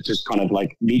them to just kind of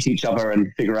like meet each other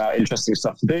and figure out interesting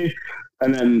stuff to do.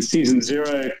 And then season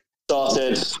 0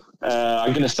 started,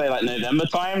 I'm going to say like November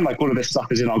time, like all of this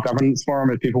stuff is in our governance forum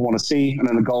if people want to see. And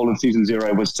then the goal of season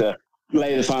 0 was to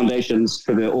lay the foundations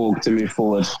for the org to move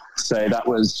forward. So that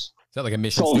was... Is that like a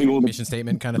mission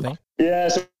statement kind of thing? Yeah,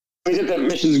 so we did the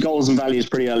missions, goals, and values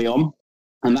pretty early on,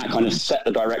 and that kind of set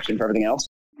the direction for everything else.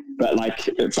 But like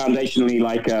foundationally,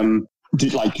 like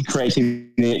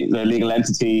creating the legal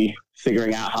entity,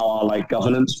 figuring out how our like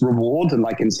governance reward and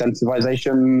like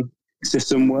incentivization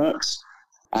system works,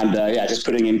 and just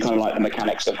putting in kind of like the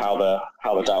mechanics of how the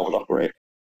DAO would operate.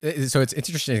 So it's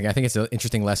interesting. I think it's an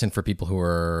interesting lesson for people who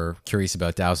are curious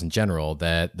about DAOs in general,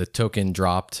 that the token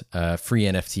dropped, free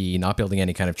NFT, not building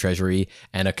any kind of treasury,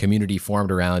 and a community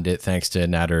formed around it thanks to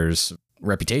Nader's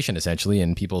reputation, essentially,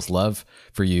 and people's love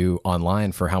for you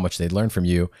online for how much they'd learned from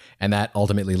you. And that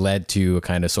ultimately led to a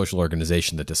kind of social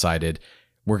organization that decided,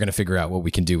 we're going to figure out what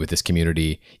we can do with this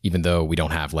community, even though we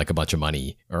don't have like a bunch of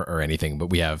money or anything,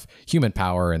 but we have human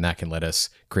power, and that can let us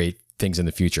create things in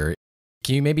the future.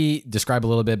 Can you maybe describe a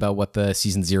little bit about what the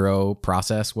season 0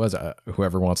 process was?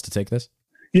 Whoever wants to take this.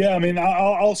 Yeah, I mean,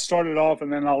 I'll start it off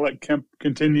and then I'll let Kemp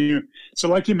continue. So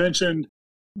like you mentioned,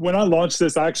 when I launched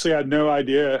this, I actually had no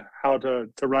idea how to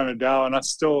run a DAO. And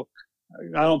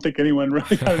I don't think anyone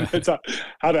really knows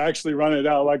how to actually run a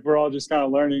DAO. Like we're all just kind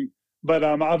of learning. But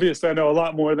obviously I know a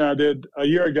lot more than I did a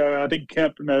year ago. And I think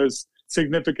Kemp knows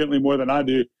significantly more than I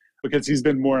do because he's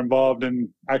been more involved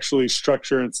in actually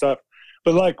structure and stuff.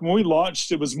 But like when we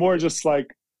launched, it was more just like,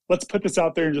 let's put this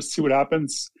out there and just see what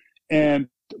happens. And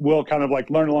we'll kind of like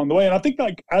learn along the way. And I think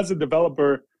like as a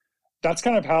developer, that's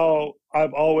kind of how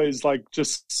I've always like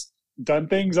just done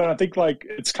things. And I think like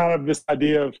it's kind of this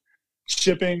idea of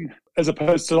shipping as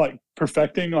opposed to like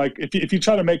perfecting. Like if you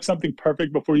try to make something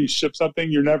perfect before you ship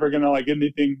something, you're never going to like get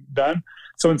anything done.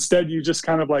 So instead you just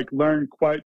kind of like learn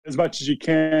quite as much as you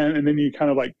can, and then you kind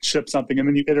of like ship something, and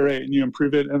then you iterate and you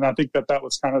improve it. And I think that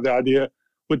was kind of the idea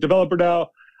with DeveloperDAO.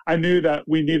 I knew that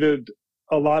we needed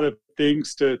a lot of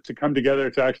things to come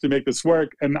together to actually make this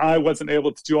work, and I wasn't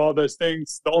able to do all those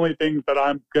things. The only things that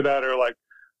I'm good at are like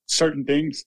certain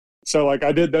things. So like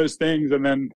I did those things, and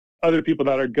then other people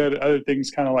that are good at other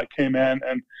things kind of like came in,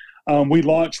 and we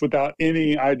launched without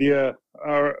any idea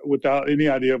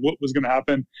of what was going to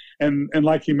happen. And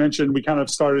like you mentioned, we kind of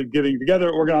started getting together,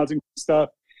 organizing stuff,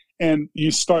 and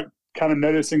you start kind of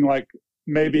noticing like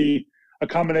maybe a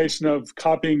combination of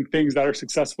copying things that are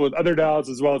successful with other DAOs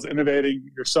as well as innovating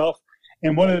yourself.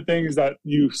 And one of the things that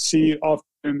you see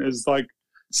often is like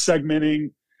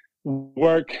segmenting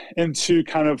work into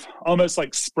kind of almost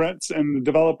like sprints in the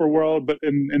developer world, but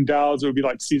in DAOs it would be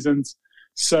like seasons.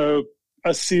 So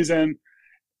a season,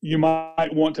 you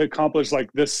might want to accomplish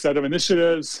like this set of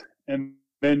initiatives, and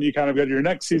then you kind of go to your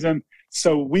next season.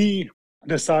 So we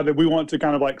decided we want to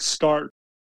kind of like start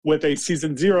with a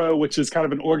season 0, which is kind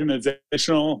of an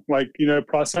organizational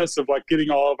process of like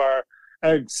getting all of our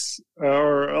eggs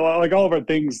or like all of our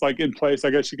things like in place,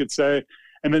 I guess you could say.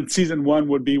 And then season 1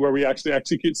 would be where we actually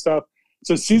execute stuff.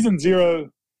 So season 0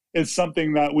 is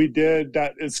something that we did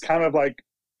that is kind of like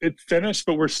it's finished,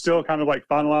 but we're still kind of like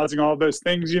finalizing all of those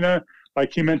things,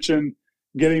 like he mentioned,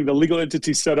 getting the legal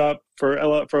entity set up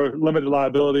for limited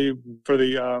liability for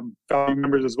the founding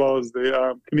members as well as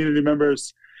the community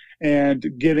members, and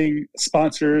getting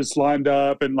sponsors lined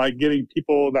up and like getting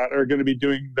people that are going to be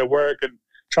doing the work and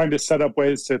trying to set up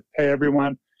ways to pay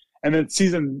everyone. And then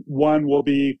season 1 will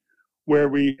be where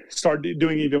we start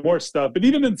doing even more stuff. But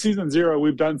even in season 0,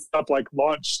 we've done stuff like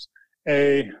launched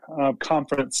a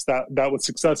conference that was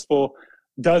successful.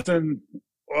 Dozen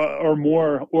or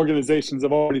more organizations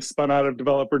have already spun out of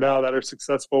DeveloperDAO that are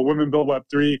successful. Women Build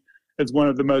Web3 is one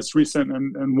of the most recent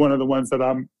and one of the ones that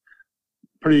I'm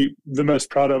the most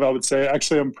proud of, I would say.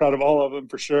 Actually, I'm proud of all of them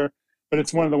for sure, but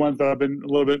it's one of the ones that I've been a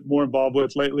little bit more involved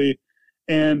with lately.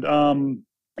 And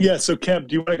so Kemp,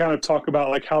 do you want to kind of talk about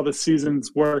like how the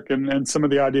seasons work and some of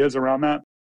the ideas around that?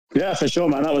 Yeah, for sure,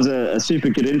 man. That was a super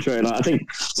good intro. And I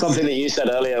think something that you said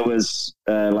earlier was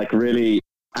like really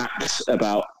apt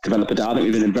about DeveloperDAO. I think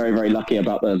we've been very, very lucky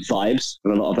about the vibes.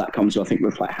 And a lot of that comes, I think,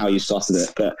 with like how you started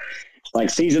it. But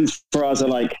like seasons for us are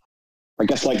like, I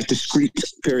guess, like discrete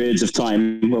periods of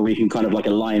time where we can kind of like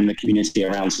align the community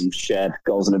around some shared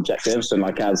goals and objectives. And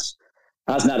like as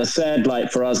Nader said, like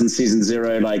for us in season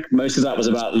 0, like most of that was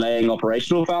about laying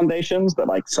operational foundations, but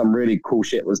like some really cool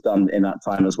shit was done in that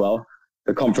time as well.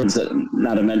 The conference that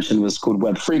Nader mentioned was called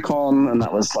Web3Con, and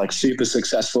that was like super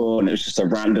successful. And it was just a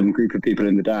random group of people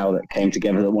in the DAO that came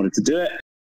together that wanted to do it.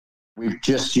 We've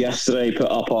just yesterday put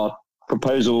up our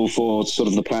proposal for sort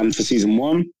of the plan for season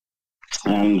 1.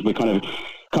 And we're kind of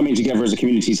coming together as a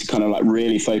community to kind of like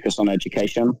really focus on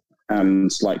education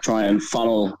and like try and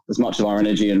funnel as much of our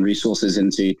energy and resources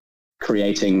into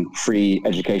creating free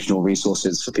educational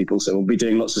resources for people. So we'll be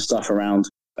doing lots of stuff around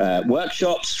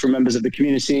workshops for members of the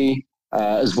community,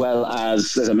 as well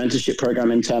as there's a mentorship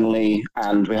program internally,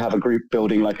 and we have a group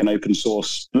building like an open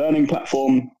source learning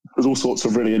platform. There's all sorts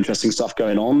of really interesting stuff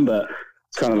going on, but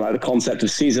it's kind of like the concept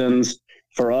of seasons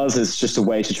for us is just a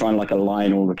way to try and like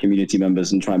align all the community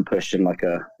members and try and push in like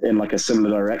a similar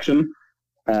direction.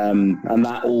 And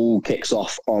that all kicks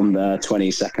off on the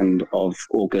 22nd of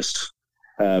August.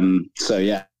 So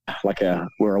yeah,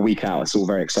 we're a week out. It's all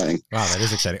very exciting. Wow, that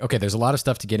is exciting. Okay, there's a lot of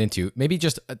stuff to get into. Maybe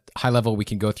just a high level, we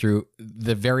can go through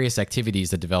the various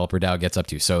activities that DeveloperDAO gets up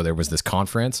to. So there was this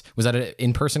conference. Was that an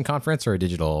in-person conference or a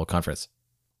digital conference?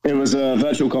 It was a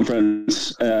virtual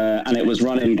conference, and it was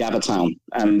run in Gabbertown.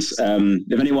 And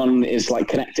if anyone is like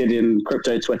connected in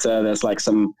crypto Twitter, there's like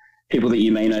some people that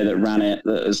you may know that ran it.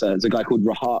 There's a guy called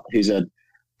Rahat, who's a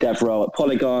dev role at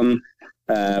Polygon.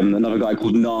 Another guy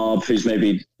called Narb, who's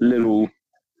maybe a little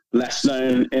less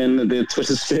known in the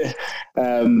Twitter sphere.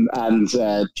 And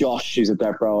Josh, who's a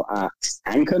dev role at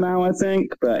Anchor now, I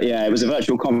think. But yeah, it was a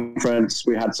virtual conference.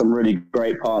 We had some really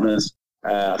great partners.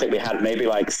 I think we had maybe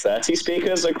like 30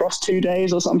 speakers across 2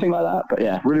 days or something like that. But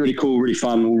yeah, really, really cool, really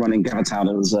fun. All running Gabbertown.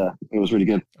 It was really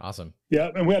good. Awesome. Yeah,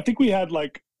 and I think we had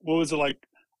like, what was it, like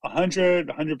 100,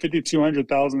 150,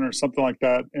 200,000 or something like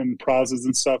that in prizes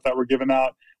and stuff that were given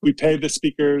out. We paid the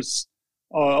speakers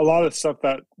a lot of stuff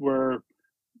that were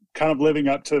kind of living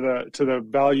up to the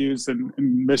values and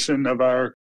mission of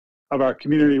our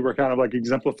community were kind of like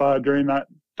exemplified during that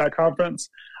conference.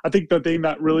 I think the thing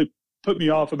that really put me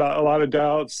off about a lot of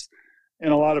DAOs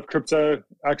and a lot of crypto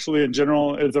actually in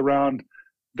general is around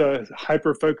the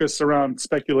hyper focus around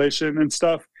speculation and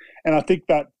stuff. And I think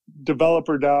that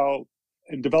DeveloperDAO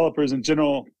and developers in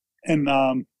general in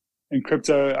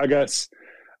crypto, I guess,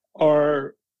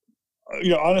 are,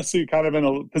 honestly kind of in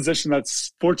a position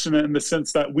that's fortunate in the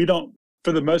sense that we don't,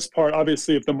 for the most part,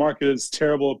 obviously if the market is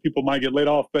terrible, people might get laid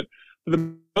off, but for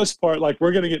the most part, like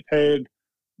we're going to get paid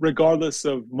regardless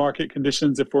of market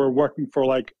conditions if we're working for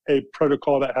like a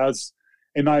protocol that has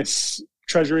a nice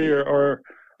treasury or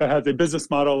that has a business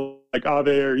model like Aave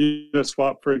or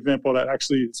Uniswap, for example, that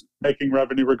actually is making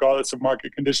revenue regardless of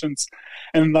market conditions.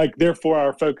 And like, therefore,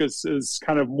 our focus is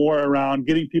kind of more around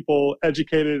getting people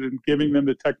educated and giving them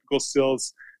the technical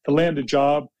skills to land a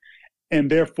job and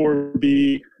therefore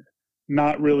be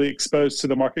not really exposed to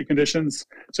the market conditions.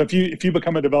 So if you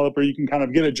become a developer, you can kind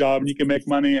of get a job and you can make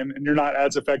money and you're not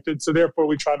as affected. So therefore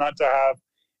we try not to have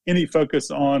any focus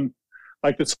on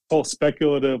like this whole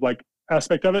speculative like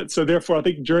aspect of it. So therefore I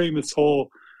think during this whole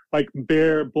like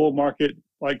bear bull market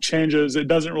like changes, it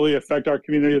doesn't really affect our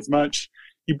community as much.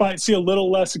 You might see a little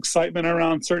less excitement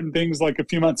around certain things like a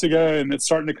few months ago, and it's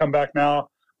starting to come back now.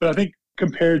 But I think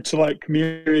compared to like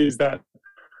communities that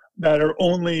are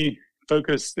only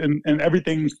focused and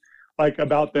everything like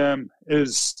about them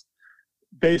is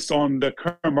based on the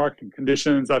current market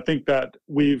conditions, I think that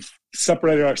we've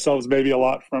separated ourselves maybe a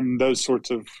lot from those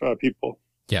sorts of people.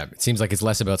 Yeah, it seems like it's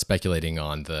less about speculating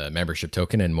on the membership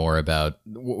token and more about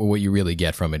what you really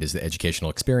get from it is the educational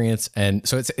experience. And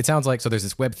so it sounds like, so there's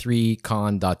this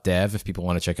web3con.dev if people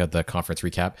want to check out the conference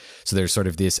recap. So there's sort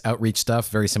of this outreach stuff,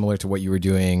 very similar to what you were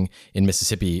doing in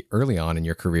Mississippi early on in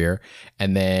your career.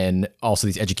 And then also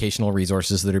these educational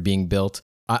resources that are being built.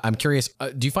 I'm curious,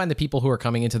 do you find the people who are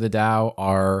coming into the DAO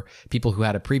are people who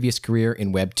had a previous career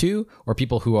in Web 2 or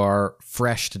people who are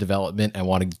fresh to development and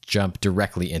want to jump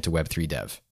directly into Web 3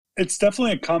 dev? It's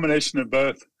definitely a combination of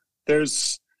both.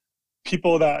 There's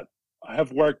people that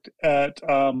have worked at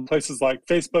places like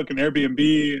Facebook and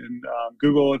Airbnb and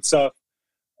Google and stuff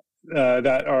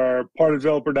that are part of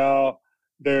DeveloperDAO.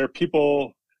 There are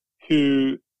people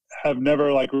who have never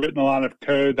written a line of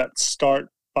code that start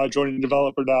by joining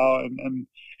DeveloperDAO, and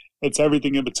it's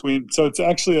everything in between. So it's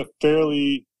actually a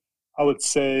fairly, I would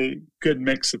say, good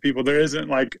mix of people. There isn't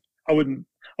I wouldn't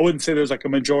say there's a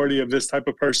majority of this type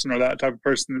of person or that type of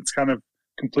person. It's kind of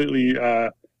completely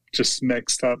just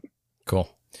mixed up.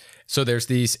 Cool. So there's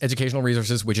these educational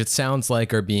resources, which it sounds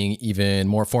like are being even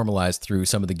more formalized through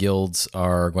some of the guilds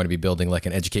are going to be building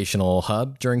an educational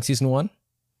hub during season 1.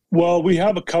 Well, we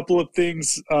have a couple of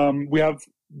things. We have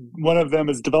one of them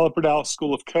is DeveloperDAO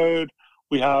School of Code.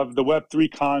 We have the Web3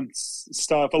 Con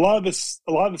stuff. A lot of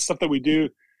the stuff that we do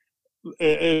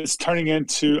is turning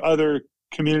into other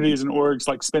communities and orgs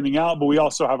spinning out, but we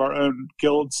also have our own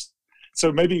guilds.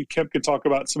 So maybe Kemp could talk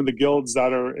about some of the guilds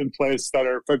that are in place that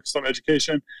are focused on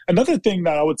education. Another thing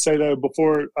that I would say though,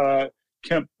 before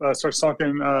Kemp starts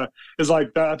talking, is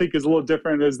that I think is a little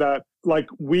different is that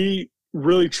we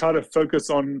really try to focus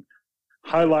on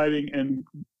highlighting and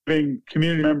giving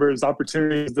community members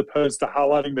opportunities as opposed to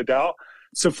highlighting the DAO.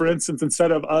 So for instance,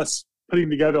 instead of us putting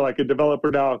together a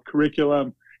DeveloperDAO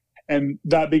curriculum and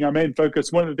that being our main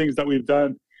focus, one of the things that we've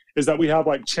done is that we have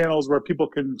channels where people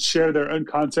can share their own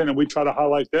content and we try to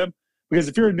highlight them. Because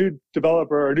if you're a new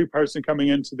developer or a new person coming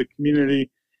into the community,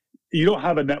 you don't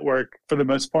have a network for the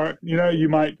most part. You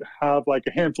might have a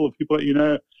handful of people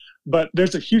that but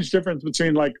there's a huge difference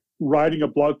between writing a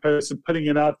blog post and putting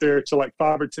it out there to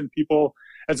 5 or 10 people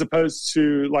as opposed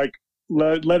to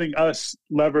letting us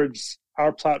leverage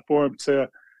our platform to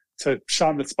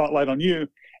shine the spotlight on you.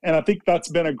 And I think that's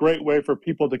been a great way for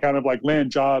people to kind of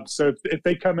land jobs. So if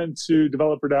they come into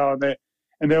DeveloperDAO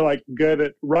and they're good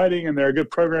at writing and they're a good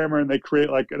programmer and they create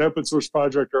an open source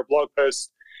project or a blog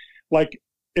post,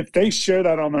 if they share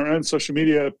that on their own social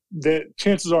media, the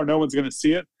chances are no one's going to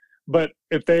see it. But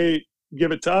if they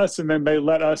give it to us and then they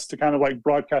let us to kind of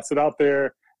broadcast it out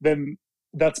there, then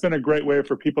that's been a great way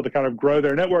for people to kind of grow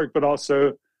their network, but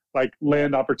also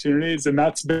land opportunities. And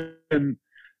that's been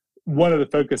one of the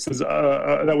focuses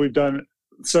that we've done.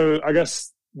 So I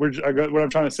guess what I'm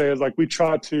trying to say is we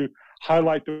try to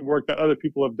highlight the work that other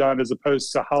people have done as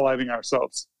opposed to highlighting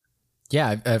ourselves.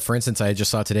 Yeah. For instance, I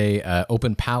just saw today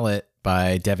Open Palette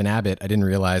by Devin Abbott. I didn't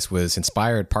realize was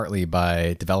inspired partly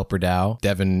by DeveloperDAO.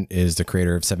 Devin is the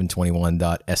creator of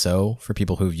 721.so for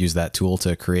people who've used that tool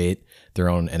to create their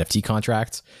own NFT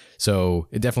contracts. So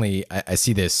it definitely, I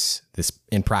see this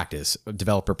in practice,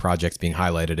 developer projects being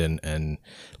highlighted and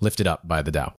lifted up by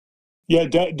the DAO. Yeah,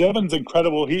 Devin's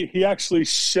incredible. He actually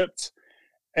shipped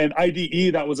an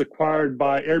IDE that was acquired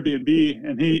by Airbnb,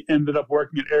 and he ended up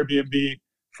working at Airbnb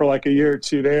for a year or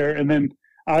two there. And then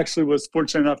I actually was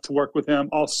fortunate enough to work with him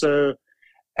also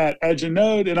at Edge and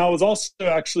Node. And I was also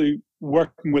actually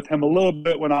working with him a little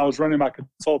bit when I was running my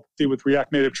consultancy with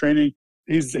React Native training.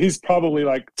 He's probably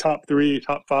top 3,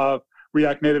 top 5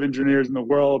 React Native engineers in the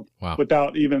world. Wow.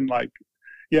 Without even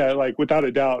without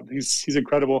a doubt. He's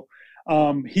incredible.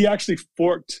 He actually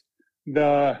forked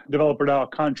the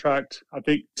DeveloperDAO contract, I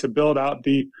think, to build out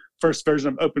the first version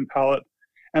of Open Palette.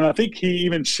 And I think he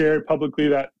even shared publicly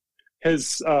that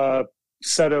his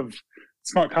set of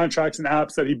smart contracts and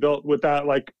apps that he built with that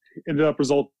ended up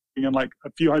resulting in a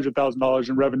few $100,000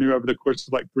 in revenue over the course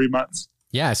of 3 months.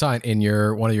 Yeah, I saw it in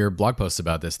one of your blog posts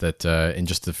about this that in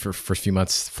just the first few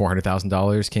months,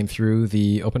 $400,000 came through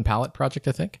the Open Palette project,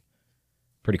 I think.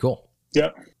 Pretty cool.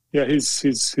 Yeah,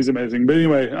 he's amazing. But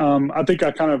anyway, I think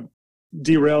I kind of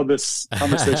derailed this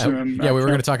conversation. And yeah, we were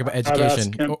going to talk about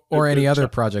education or any other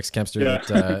projects,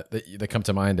 Kempster, that come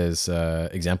to mind as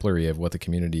exemplary of what the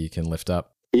community can lift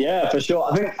up. Yeah, for sure.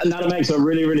 I think Nader makes a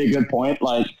really, really good point.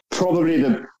 Probably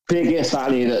the biggest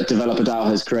value that DeveloperDAO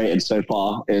has created so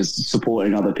far is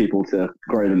supporting other people to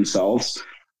grow themselves.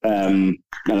 And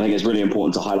I think it's really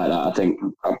important to highlight that. I think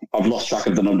I've lost track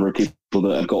of the number of people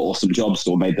that have got awesome jobs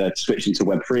or made their switch into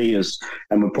Web3,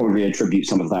 and we'll probably attribute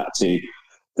some of that to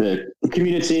the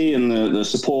community and the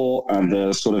support and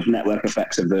the sort of network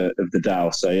effects of the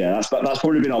DAO. So yeah, that's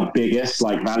probably been our biggest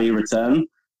value return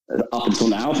up until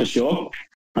now, for sure.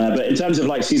 But in terms of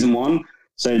like season one,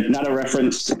 so Nader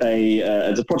referenced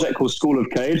a project called School of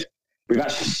Code. We've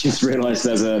actually just realized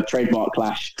there's a trademark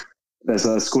clash. There's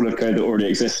a School of Code that already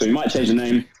exists, so we might change the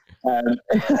name.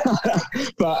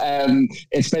 But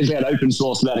it's basically an open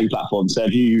source learning platform. So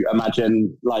if you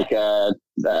imagine like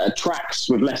tracks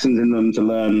with lessons in them to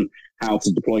learn how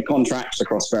to deploy contracts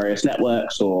across various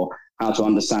networks or how to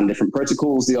understand different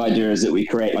protocols, the idea is that we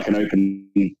create like an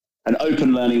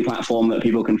open learning platform that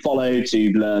people can follow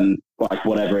to learn like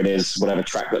whatever it is, whatever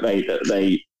track that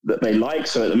they like.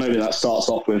 So at the moment that starts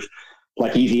off with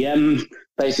like EVM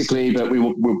basically, but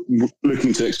we're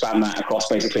looking to expand that across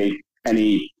basically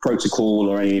any protocol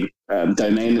or any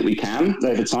domain that we can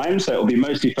over time. So it'll be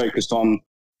mostly focused on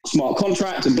smart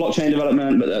contract and blockchain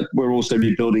development, but we'll also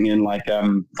be building in like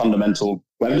fundamental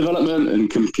web development and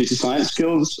computer science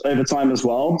skills over time as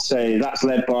well. So that's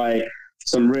led by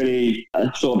some really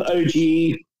sort of OG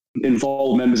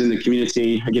involved members in the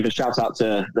community. I give a shout out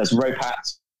to there's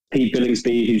Ropat, Pete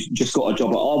Billingsby, who's just got a job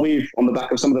at Arweave on the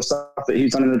back of some of the stuff that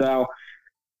he's done in the DAO.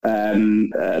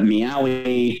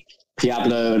 Meowie,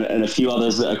 Diablo, and a few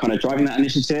others that are kind of driving that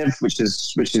initiative, which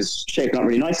is shaping up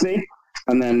really nicely.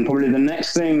 And then probably the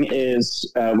next thing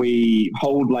is we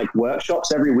hold like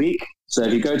workshops every week. So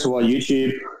if you go to our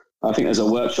YouTube, I think there's a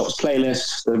workshops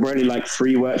playlist. There's already like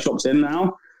 3 workshops in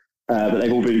now, but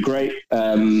they've all been great.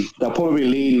 They'll probably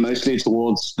lean mostly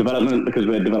towards development because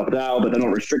we're DeveloperDAO, but they're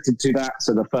not restricted to that.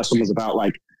 So the first one was about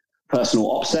like personal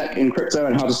OPSEC in crypto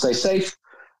and how to stay safe.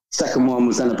 Second one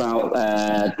was then about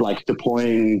like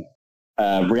deploying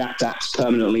React apps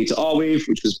permanently to Arweave,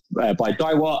 which was by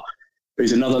Daiwat,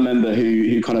 who's another member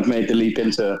who kind of made the leap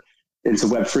into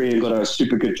Web3 and got a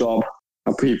super good job.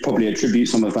 I'll probably attribute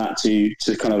some of that to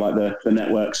kind of like the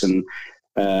networks and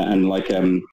like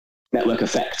network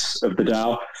effects of the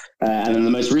DAO. And then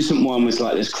the most recent one was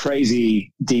like this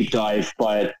crazy deep dive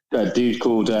by a dude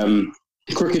called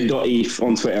crooked.eth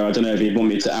on Twitter. I don't know if you want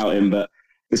me to out him, but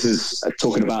this is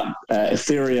talking about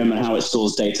Ethereum and how it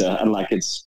stores data. And like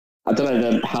I don't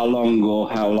know how long or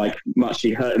how like much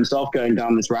he hurt himself going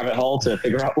down this rabbit hole to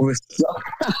figure out all this stuff.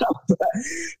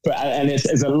 but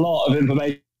it's a lot of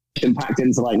information packed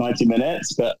into like 90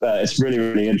 minutes, but it's really,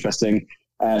 really interesting.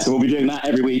 So we'll be doing that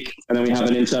every week. And then we have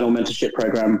an internal mentorship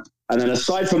program. And then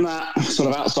aside from that, sort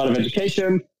of outside of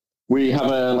education, we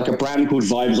have a brand called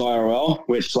Vibes IRL,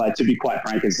 which like, to be quite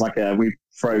frank, is like we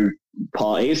throw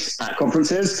parties at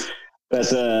conferences. There's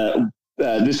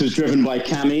this was driven by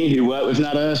Cami, who worked with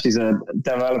Nader. She's a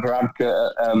developer advocate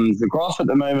at the Graph at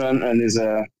the moment and is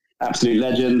an absolute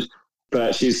legend.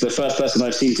 But she's the first person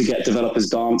I've seen to get developers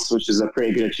dance, which is a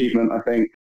pretty good achievement, I think.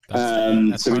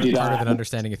 That's so we do that. Harder than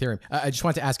understanding Ethereum. I just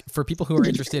want to ask, for people who are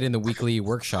interested in the weekly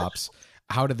workshops,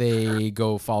 how do they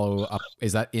go follow up?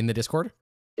 Is that in the Discord?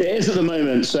 It is at the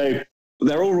moment. So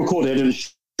they're all recorded and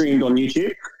streamed on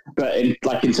YouTube. But in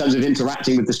terms of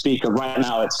interacting with the speaker, right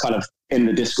now it's kind of in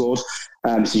the Discord.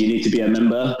 So you need to be a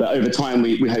member. But over time,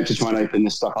 we hope to try and open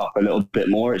this stuff up a little bit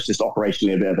more. It's just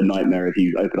operationally a bit of a nightmare if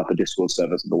you open up a Discord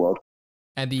server to the world.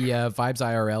 And the Vibes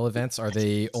IRL events, are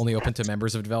they only open to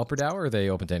members of DeveloperDAO, or are they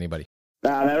open to anybody?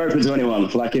 They're open to anyone.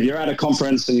 Like if you're at a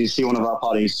conference and you see one of our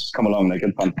parties, come along. They're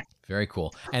good fun. Very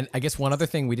cool. And I guess one other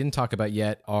thing we didn't talk about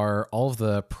yet are all of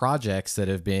the projects that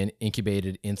have been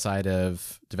incubated inside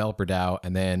of DeveloperDAO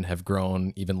and then have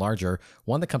grown even larger.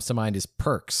 One that comes to mind is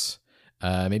Perks.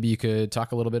 Maybe you could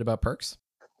talk a little bit about Perks?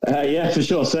 Yeah, for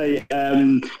sure. So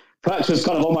Perks was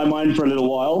kind of on my mind for a little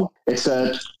while.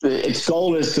 Its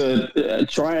goal is to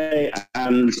try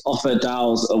and offer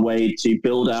DAOs a way to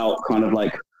build out kind of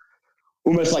like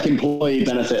almost like employee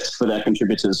benefits for their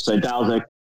contributors. So DAOs are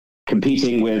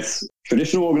competing with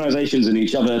traditional organizations and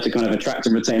each other to kind of attract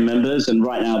and retain members. And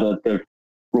right now the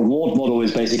reward model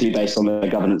is basically based on the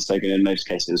governance token in most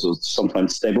cases, or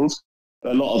sometimes stables.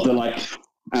 A lot of the like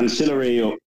ancillary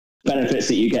or benefits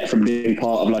that you get from being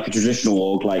part of like a traditional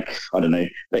org, like, I don't know,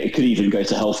 it could even go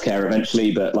to healthcare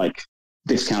eventually, but like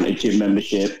discounted gym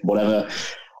membership, whatever,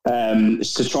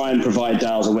 to try and provide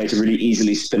DAOs a way to really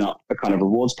easily spin up a kind of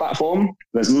rewards platform.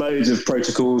 There's loads of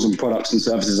protocols and products and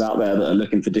services out there that are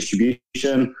looking for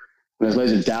distribution. There's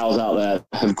loads of DAOs out there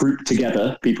that have grouped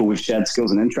together people with shared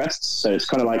skills and interests. So it's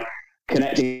kind of like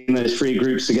connecting those 3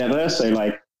 groups together. So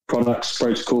like products,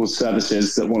 protocols,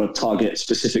 services that want to target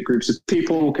specific groups of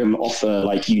people can offer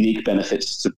like unique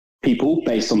benefits to people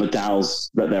based on the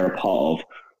DAOs that they're a part of.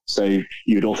 So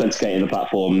you would authenticate in the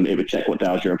platform, it would check what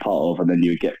DAOs you're a part of, and then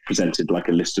you would get presented like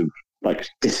a list of like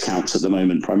discounts at the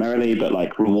moment primarily, but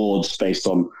like rewards based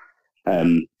on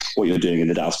what you're doing in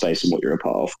the DAO space and what you're a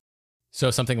part of. So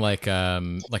something like I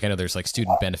know there's like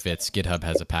student benefits. GitHub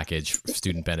has a package for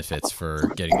student benefits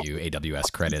for getting you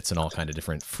AWS credits and all kind of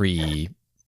different free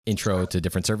intro to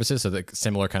different services. So the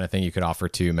similar kind of thing you could offer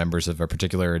to members of a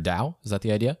particular DAO. Is that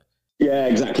the idea? Yeah,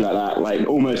 exactly like that. Like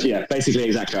almost, yeah, basically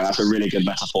exactly. That's a really good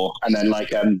metaphor. And then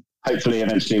like, hopefully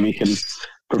eventually we can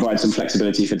provide some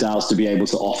flexibility for DAOs to be able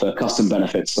to offer custom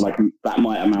benefits. So like that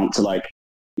might amount to like,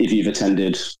 if you've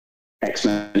attended X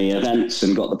many events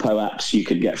and got the POAPs, you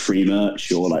could get free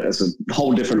merch, or like there's a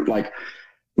whole different like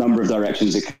number of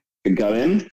directions it could go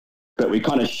in. But we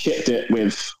kind of shipped it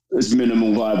with as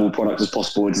minimal viable product as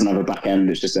possible. It doesn't have a back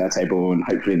end. It's just Airtable, and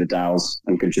hopefully the DAOs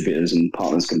and contributors and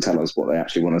partners can tell us what they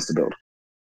actually want us to build.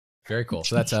 Very cool.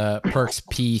 So that's Perks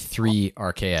P3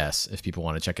 RKS if people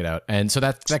want to check it out. And so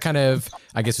that kind of,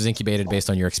 I guess, was incubated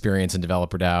based on your experience in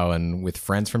DeveloperDAO and with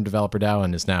friends from DeveloperDAO,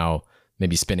 and is now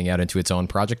maybe spinning out into its own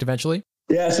project eventually?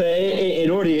 Yeah, so it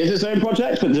already is its own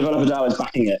project, but DeveloperDAO is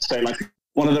backing it. So like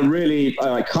one of the really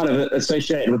kind of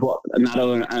associated with what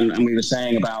Nader and we were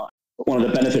saying about one of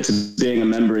the benefits of being a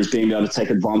member is being able to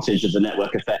take advantage of the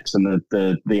network effects and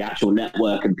the actual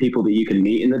network and people that you can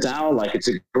meet in the DAO. Like it's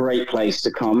a great place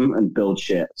to come and build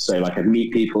shit. So like I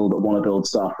meet people that want to build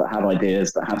stuff, that have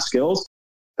ideas, that have skills.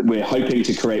 We're hoping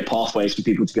to create pathways for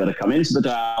people to be able to come into the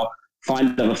DAO,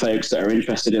 find other folks that are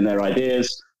interested in their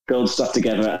ideas, build stuff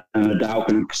together, and the DAO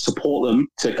can support them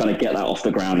to kind of get that off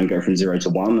the ground and go from 0 to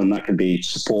 1. And that could be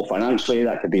support financially,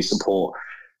 that could be support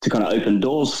to kind of open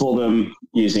doors for them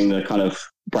using the kind of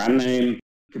brand name.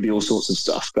 It could be all sorts of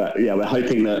stuff. But yeah, we're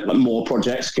hoping that more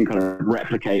projects can kind of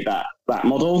replicate that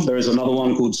model. There is another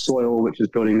one called Soil, which is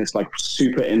building this like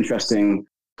super interesting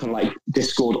kind of like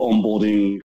Discord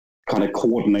onboarding kind of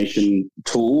coordination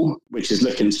tool, which is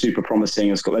looking super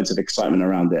promising. It's got loads of excitement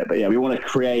around it. But yeah, we want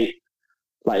to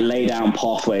lay down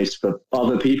pathways for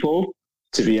other people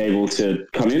to be able to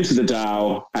come into the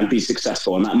DAO and be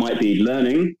successful. And that might be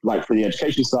learning, like for the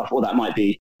education stuff, or that might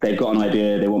be they've got an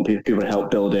idea, they want people to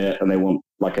help build it, and they want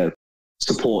like a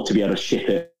support to be able to ship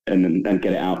it and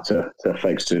get it out to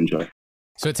folks to enjoy.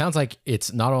 So it sounds like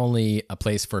it's not only a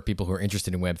place for people who are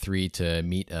interested in Web3 to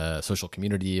meet a social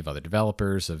community of other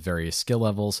developers of various skill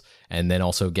levels, and then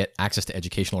also get access to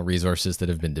educational resources that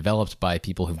have been developed by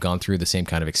people who've gone through the same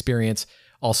kind of experience,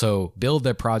 also build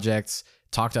their projects,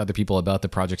 talk to other people about the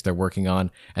projects they're working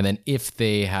on, and then if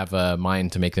they have a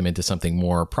mind to make them into something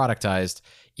more productized,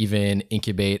 even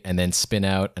incubate and then spin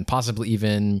out and possibly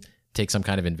even take some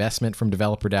kind of investment from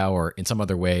DeveloperDAO or in some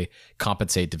other way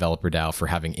compensate DeveloperDAO for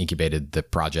having incubated the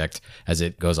project as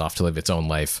it goes off to live its own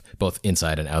life, both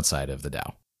inside and outside of the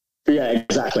DAO. Yeah,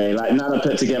 exactly. Like Nader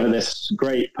put together this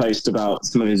great post about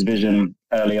some of his vision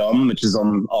early on, which is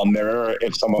on Mirror.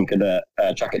 If someone could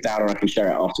track it down, or I can share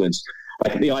it afterwards.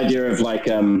 Like the idea of like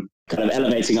kind of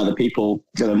elevating other people,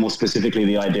 more specifically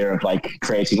the idea of like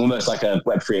creating almost like a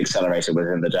Web3 accelerator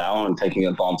within the DAO and taking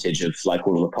advantage of like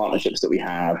all of the partnerships that we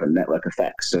have and network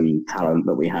effects and talent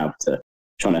that we have to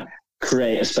trying to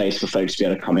create a space for folks to be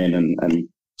able to come in and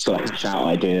sort of shout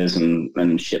ideas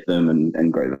and ship them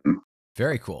and grow them.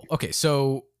 Very cool. Okay,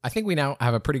 so I think we now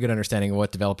have a pretty good understanding of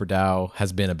what DeveloperDAO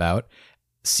has been about.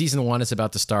 Season 1 is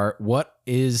about to start. A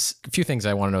few things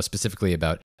I want to know specifically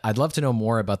about. I'd love to know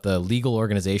more about the legal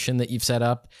organization that you've set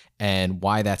up and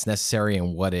why that's necessary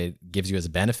and what it gives you as a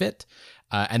benefit.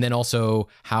 And then also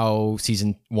how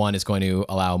season 1 is going to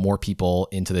allow more people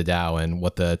into the DAO and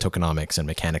what the tokenomics and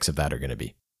mechanics of that are going to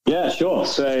be. Yeah, sure.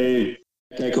 So,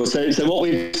 okay, cool. So what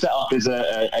we've set up is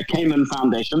a Cayman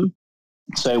Foundation.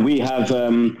 So we have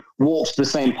walked the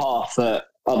same path that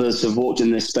others have walked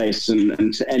in this space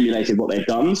and emulated what they've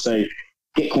done. So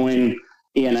Gitcoin,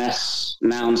 ENS,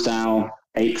 Nouns DAO,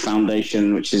 Ape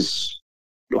Foundation, which is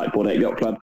like Bored Ape Yacht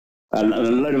Club, and a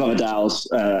load of other DAOs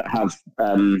have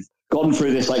gone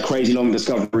through this like crazy long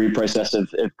discovery process of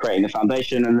creating a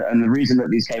foundation. And the reason that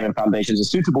these Cayman Foundations are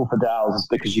suitable for DAOs is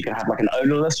because you can have like an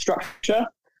ownerless structure.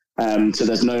 So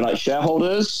there's no like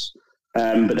shareholders,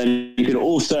 but then you could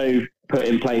also put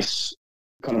in place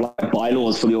kind of like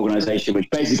bylaws for the organization, which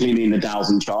basically mean the DAO's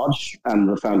in charge, and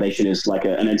the foundation is like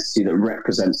an entity that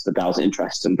represents the DAO's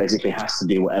interests and basically has to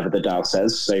do whatever the DAO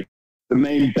says. So the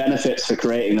main benefits for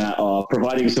creating that are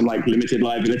providing some like limited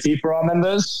liability for our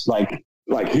members, like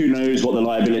who knows what the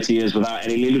liability is without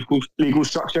any legal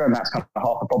structure, and that's kind of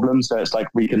half the problem. So it's like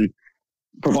we can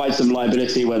provide some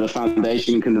liability where the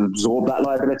foundation can absorb that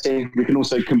liability. We can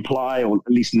also comply, or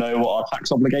at least know what our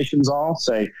tax obligations are.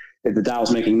 So if the DAO's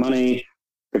making money,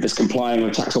 if it's complying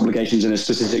with tax obligations in a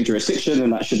specific jurisdiction, then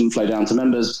that shouldn't flow down to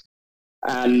members.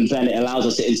 And then it allows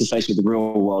us to interface with the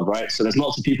real world, right? So there's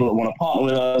lots of people that want to partner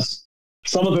with us.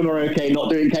 Some of them are okay not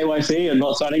doing KYC and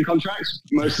not signing contracts.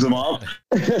 Most of them are.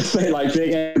 So like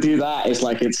being able to do that is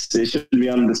like, it shouldn't be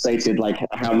understated, like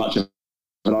how much of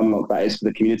an unlock that is for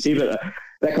the community. But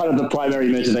they're kind of the primary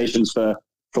motivations for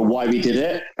why we did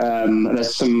it. And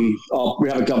there's we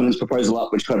have a governance proposal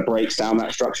up which kind of breaks down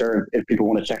that structure. If people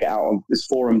want to check it out on this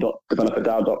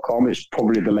forum.developerdao.com, it's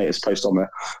probably the latest post on there,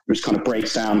 which kind of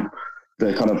breaks down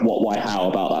the kind of what, why, how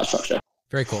about that structure.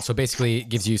 Very cool. So basically it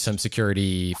gives you some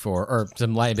security or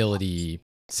some liability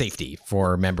safety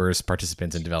for members,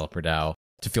 participants in DeveloperDAO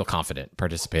to feel confident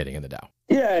participating in the DAO.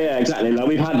 Yeah, exactly. Like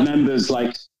we've had members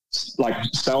like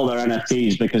sell their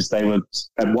NFTs because they were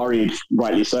worried,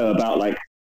 rightly so, about like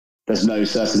there's no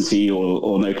certainty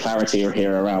or no clarity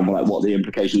here around like what the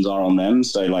implications are on them.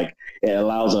 So like it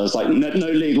allows us, like no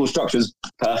legal structure is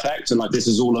perfect, and like this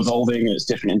is all evolving. It's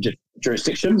different in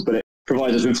jurisdictions, but it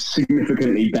provides us with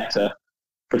significantly better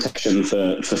protection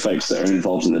for folks that are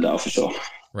involved in the DAO for sure.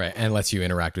 Right, and lets you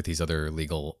interact with these other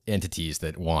legal entities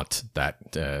that want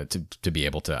that to be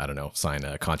able to, I don't know, sign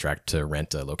a contract to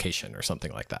rent a location or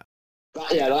something like that.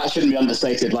 Yeah, that shouldn't be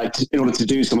understated. Like in order to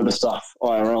do some of the stuff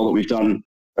IRL that we've done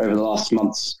over the last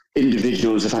months,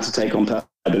 individuals have had to take on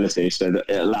liability, so that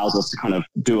it allows us to kind of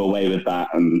do away with that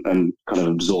and kind of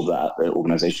absorb that at the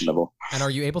organization level. And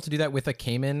are you able to do that with a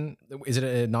Cayman? Is it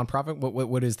a nonprofit?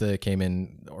 What is the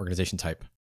Cayman organization type?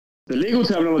 The legal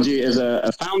terminology is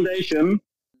a foundation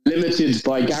limited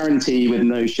by guarantee with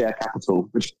no share capital,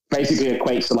 which basically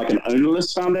equates to like an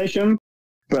ownerless foundation.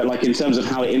 But like in terms of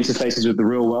how it interfaces with the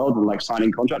real world and like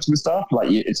signing contracts and stuff, like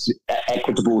it's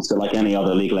equitable to like any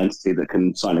other legal entity that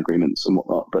can sign agreements and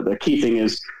whatnot. But the key thing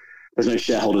is there's no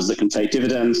shareholders that can take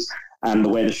dividends. And the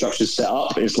way the structure is set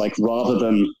up is like rather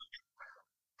than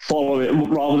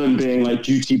being like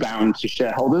duty bound to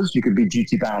shareholders, you could be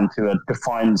duty bound to a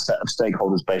defined set of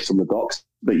stakeholders based on the docs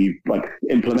that you like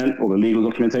implement or the legal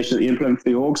documentation that you implement for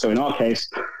the org. So in our case,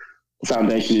 the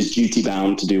foundation is duty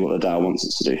bound to do what the DAO wants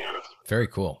it to do. Very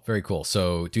cool. Very cool.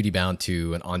 So duty bound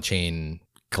to an on-chain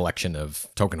collection of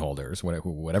token holders,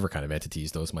 whatever kind of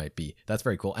entities those might be. That's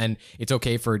very cool. And it's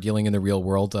okay for dealing in the real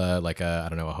world. Like I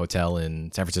don't know, a hotel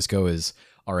in San Francisco is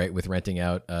all right with renting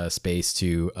out space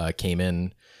to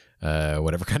Cayman,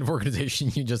 whatever kind of organization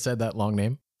you just said that long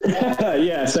name.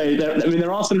 Yeah. So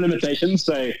there are some limitations.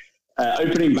 So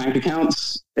opening bank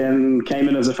accounts in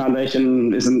Cayman as a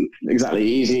foundation isn't exactly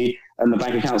easy. And the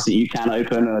bank accounts that you can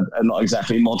open are not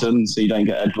exactly modern, so you don't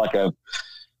get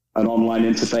an online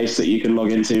interface that you can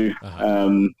log into.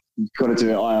 You've got to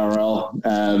do it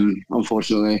IRL.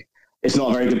 Unfortunately, it's not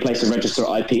a very good place to register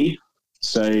IP.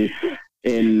 So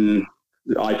in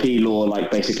IP law,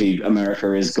 like basically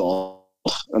America is God,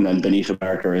 and then beneath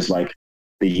America is like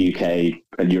the UK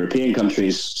and European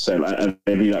countries. So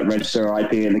if you like register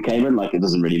IP in the Cayman, like it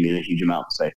doesn't really mean a huge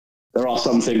amount. So there are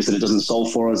some things that it doesn't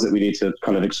solve for us that we need to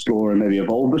kind of explore and maybe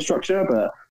evolve the structure.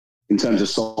 But in terms of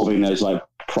solving those like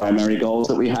primary goals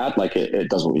that we had, like it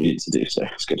does what we need to do. So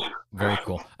it's good. Very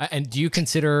cool. And do you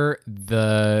consider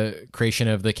the creation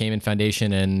of the Cayman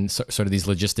Foundation and sort of these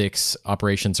logistics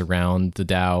operations around the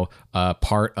DAO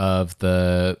part of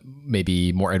the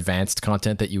maybe more advanced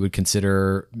content that you would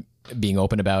consider being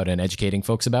open about and educating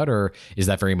folks about? Or is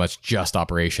that very much just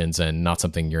operations and not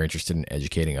something you're interested in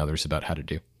educating others about how to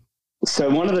do?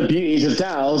 So one of the beauties of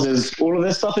DAOs is all of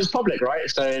this stuff is public, right?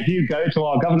 So if you go to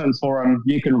our governance forum,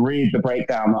 you can read the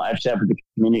breakdown that I've shared with the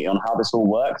community on how this all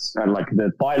works and like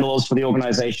the bylaws for the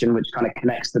organization, which kind of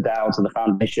connects the DAO to the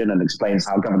foundation and explains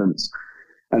how governance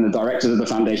and the directors of the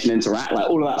foundation interact. Like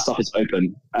all of that stuff is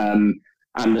open.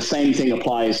 And the same thing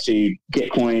applies to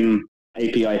Gitcoin,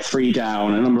 API 3 DAO,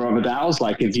 and a number of other DAOs.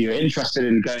 Like if you're interested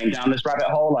in going down this rabbit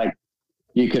hole, like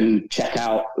you can check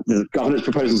out the governance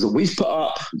proposals that we've put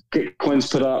up, Gitcoin's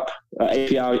put up, API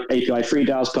 3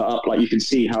 DAO's put up. Like you can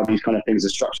see how these kind of things are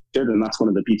structured, and that's one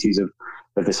of the beauties of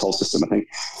this whole system, I think.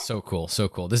 So cool.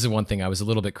 This is one thing I was a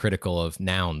little bit critical of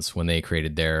Nouns when they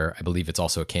created their, I believe it's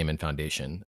also a Cayman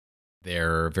Foundation.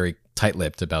 They're very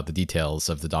tight-lipped about the details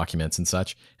of the documents and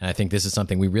such. And I think this is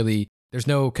something there's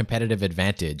no competitive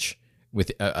advantage with,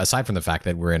 aside from the fact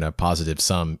that we're in a positive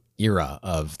sum era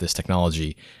of this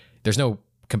technology. There's no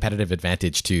competitive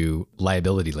advantage to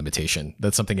liability limitation.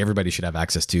 That's something everybody should have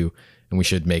access to, and we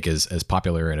should make as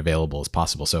popular and available as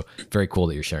possible. So very cool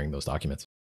that you're sharing those documents.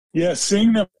 Yeah,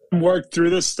 seeing them work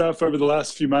through this stuff over the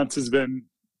last few months has been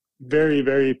very,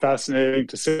 very fascinating,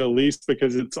 to say the least,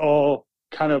 because it's all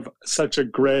kind of such a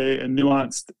gray and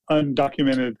nuanced,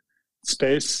 undocumented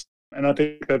space. And I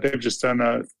think that they've just done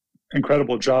an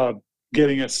incredible job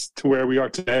getting us to where we are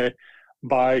today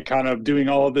by kind of doing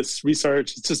all of this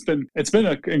research. It's been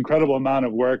an incredible amount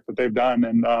of work that they've done.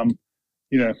 And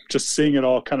just seeing it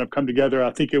all kind of come together.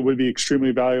 I think it would be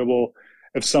extremely valuable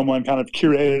if someone kind of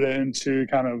curated it into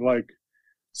kind of like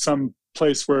some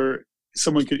place where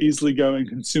someone could easily go and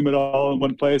consume it all in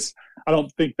one place. I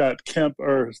don't think that Kemp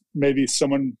or maybe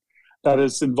someone that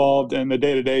is involved in the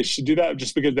day-to-day should do that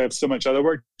just because they have so much other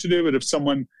work to do. But if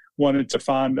someone wanted to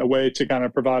find a way to kind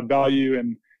of provide value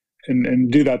and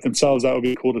do that themselves, that would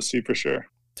be cool to see for sure.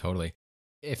 Totally.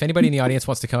 If anybody in the audience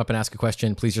wants to come up and ask a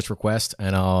question, please just request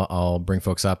and I'll bring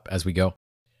folks up as we go.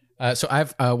 So I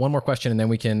have one more question and then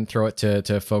we can throw it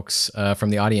to folks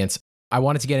from the audience. I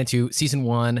wanted to get into season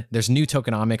 1. There's new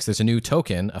tokenomics. There's a new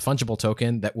token, a fungible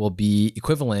token that will be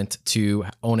equivalent to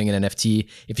owning an NFT.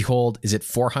 If you hold, is it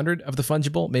 400 of the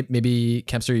fungible? Maybe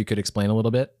Kempster, you could explain a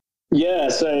little bit. Yeah.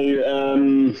 So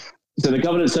the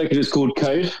governance token is called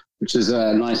Code, which is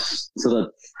a nice sort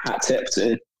of hat tip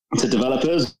to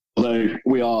developers. Although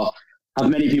we have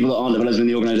many people that aren't developers in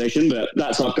the organization, but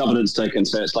that's our governance token.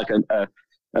 So it's like a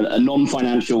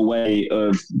non-financial way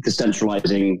of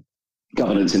decentralizing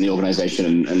governance in the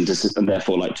organization and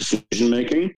therefore like decision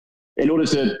making. In order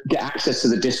to get access to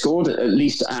the Discord, at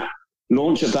least at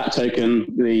launch of that token,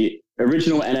 the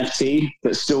original NFT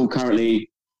that still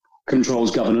currently controls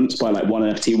governance by like one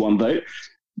NFT, one vote,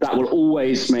 that will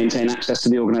always maintain access to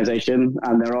the organization.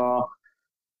 And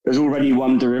there's already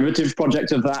one derivative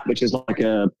project of that, which is like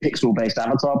a pixel-based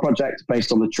avatar project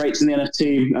based on the traits in the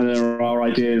NFT. And there are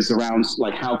ideas around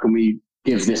like how can we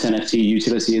give this NFT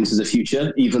utility into the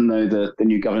future, even though the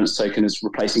new governance token is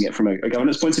replacing it from a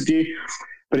governance point of view.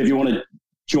 But if you want to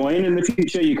join in the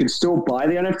future, you can still buy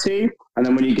the NFT. And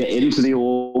then when you get into the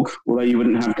org, although you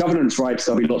wouldn't have governance rights,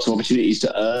 there'll be lots of opportunities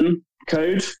to earn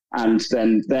code and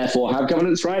then therefore have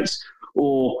governance rights.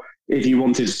 Or if you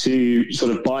wanted to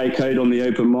sort of buy code on the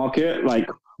open market, like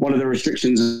one of the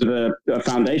restrictions of a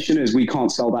foundation is we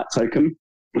can't sell that token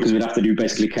because we'd have to do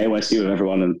basically KYC with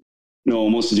everyone and no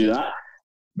one wants to do that.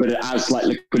 But as like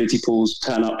liquidity pools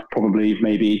turn up, probably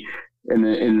maybe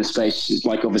in the space,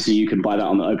 like obviously you can buy that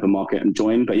on the open market and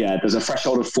join. But yeah, there's a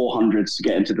threshold of 400 to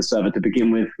get into the server to begin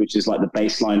with, which is like the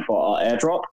baseline for our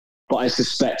airdrop. But I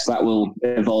suspect that will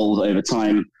evolve over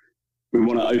time. We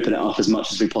want to open it up as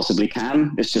much as we possibly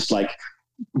can. It's just like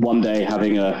one day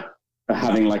having that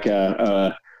kind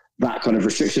of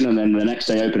restriction, and then the next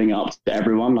day opening it up to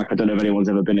everyone. Like I don't know if anyone's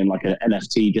ever been in like an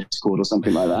NFT Discord or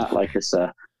something like that. Like it's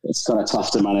kind of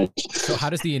tough to manage. So how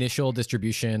does the initial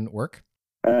distribution work?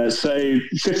 So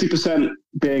 50%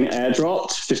 being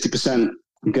airdropped, 50%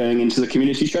 going into the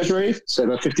community treasury. So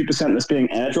the 50% that's being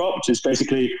airdropped is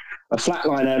basically a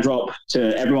flatline airdrop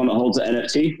to everyone that holds an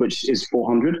NFT, which is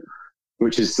 400,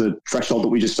 which is the threshold that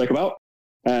we just spoke about.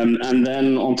 And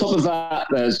then on top of that,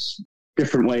 there's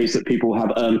different ways that people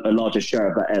have earned a larger share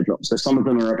of that airdrop. So some of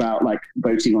them are about like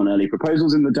voting on early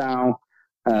proposals in the DAO,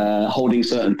 holding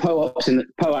certain POAPs in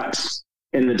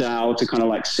the DAO to kind of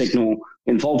like signal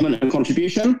involvement and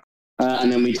contribution.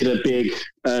 And then we did a big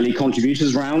early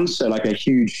contributors round. So like a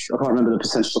huge, I can't remember the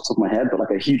percentage off the top of my head, but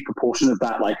like a huge proportion of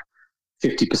that, like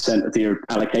 50% of the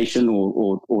allocation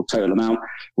or total amount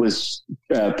was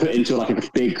put into like a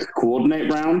big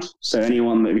coordinate round. So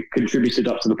anyone that contributed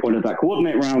up to the point of that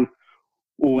coordinate round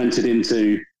all entered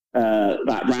into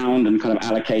that round and kind of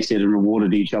allocated and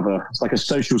rewarded each other. It's like a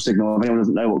social signal. If anyone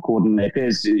doesn't know what coordinate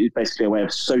is, it's basically a way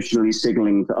of socially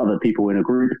signaling to other people in a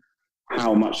group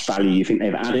how much value you think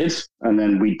they've added. And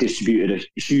then we distributed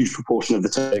a huge proportion of the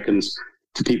tokens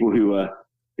to people who were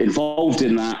involved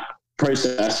in that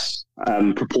process,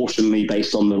 proportionally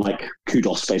based on the like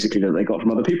kudos basically that they got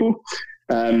from other people.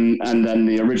 And then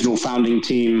the original founding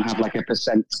team have like a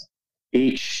percent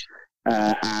each.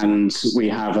 And we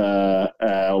have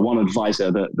one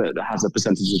advisor that has a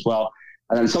percentage as well.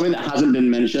 And then something that hasn't been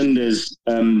mentioned is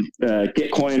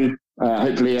Gitcoin.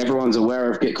 Hopefully everyone's aware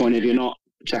of Gitcoin. If you're not,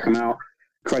 check them out.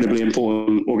 Incredibly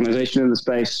important organization in the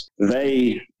space.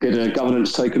 They did a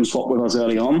governance token swap with us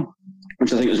early on,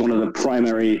 which I think is one of the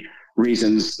primary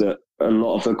reasons that a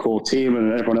lot of the core team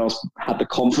and everyone else had the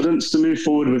confidence to move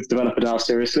forward with DeveloperDAO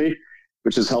seriously,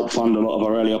 which has helped fund a lot of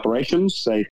our early operations.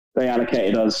 So they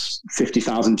allocated us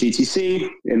 50,000 GTC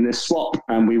in this swap,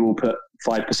 and we will put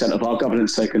 5% of our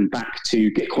governance token back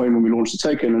to Gitcoin when we launch the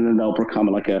token, and then they'll become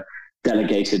like a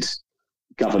delegated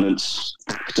governance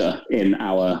actor in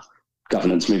our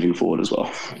governance moving forward as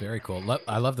well. Very cool.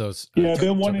 I love those. Yeah, I've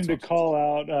been wanting to call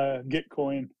out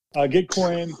Gitcoin.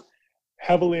 Gitcoin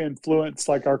heavily influenced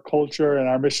like our culture and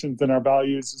our missions and our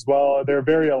values as well. They're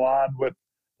very aligned with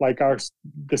like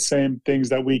the same things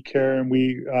that we care and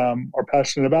we are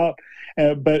passionate about.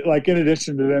 But like in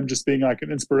addition to them just being like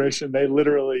an inspiration, they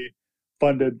literally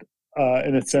funded,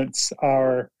 in a sense,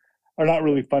 or not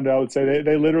really funded, I would say.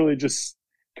 They literally just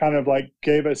kind of like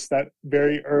gave us that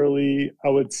very early, I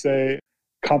would say,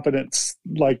 confidence,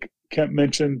 like Kemp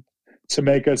mentioned, to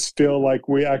make us feel like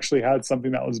we actually had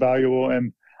something that was valuable.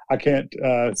 And I can't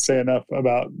say enough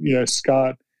about,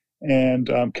 Scott and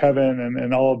Kevin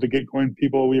and all of the Gitcoin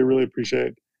people. We really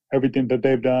appreciate everything that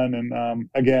they've done. And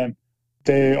again,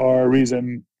 they are a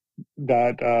reason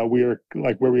that we are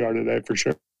like where we are today, for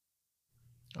sure.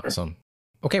 Awesome.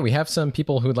 Okay, we have some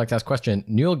people who'd like to ask a question.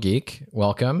 Newell Geek,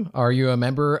 welcome. Are you a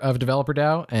member of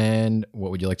DeveloperDAO, and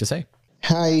what would you like to say?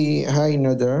 Hi,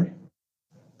 Nader.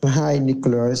 Hi,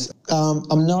 Nicholas.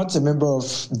 I'm not a member of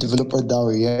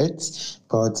DeveloperDAO yet,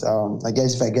 but I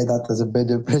guess if I get that as a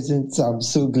better present, I'm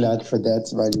so glad for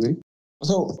that, by the way.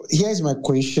 So here's my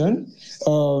question.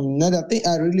 Nader, I think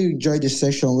I really enjoyed the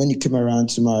session when you came around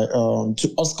to my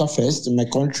to Oscar Fest in my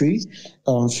country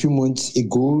a few months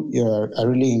ago. Yeah, I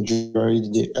really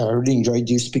enjoyed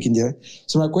you speaking there.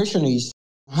 So my question is,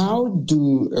 how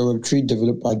do a Web3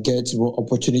 developer get more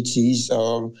opportunities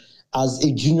as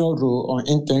a junior role or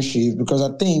internship? Because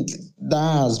I think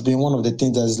that has been one of the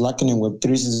things that is lacking in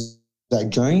Web3 since I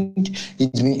joined.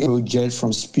 It's been a project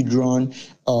from speedrun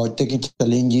or taking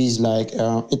challenges like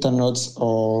Eternauts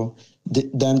or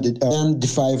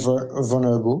DeFi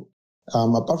vulnerable.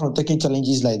 Apart from taking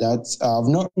challenges like that, I've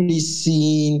not really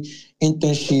seen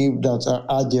internship that are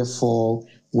out there for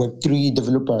Web3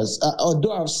 developers.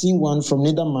 Although I've seen one from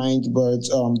Nethermind, but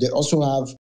they also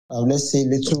have, let's say,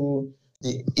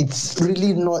 it's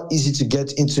really not easy to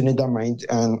get into Nethermind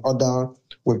and other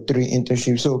Web3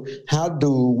 internships. So how do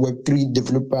Web3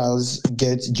 developers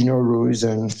get junior roles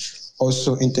and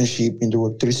also internship in the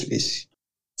Web3 space?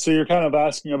 So you're kind of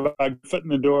asking about foot in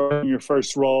the door in your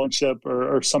first role and ship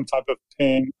or some type of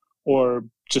ping or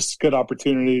just good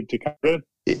opportunity to kind of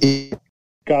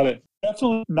Got it.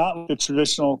 Definitely not the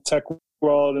traditional tech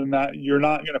world in that you're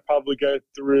not going to probably go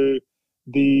through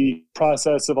the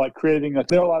process of like creating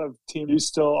there are a lot of teams who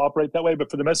still operate that way, but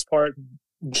for the most part,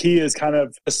 key is kind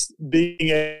of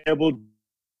being able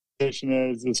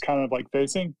is kind of like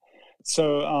facing.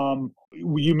 So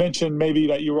you mentioned maybe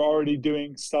that you were already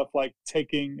doing stuff like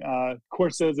taking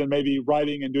courses and maybe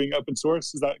writing and doing open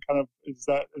source. Is that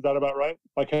about right?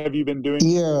 Like, have you been doing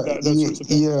those sorts of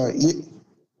things?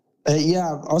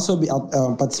 I've also been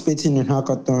participating in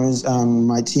hackathons.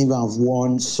 My team have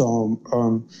won some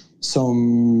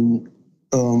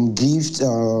gifts,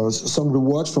 some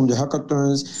rewards from the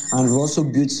hackathons, and we've also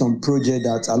built some projects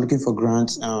that are looking for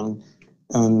grants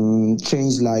and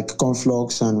chains like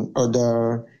Conflux and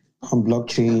other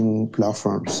blockchain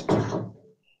platforms.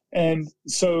 And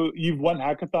so you've won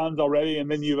hackathons already,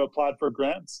 and then you've applied for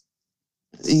grants?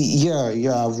 Yeah,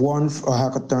 I've won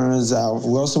hackathons.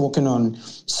 We're also working on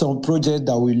some project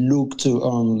that we look to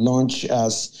launch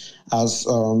as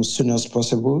soon as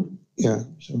possible. Yeah.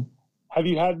 So. Have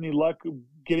you had any luck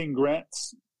getting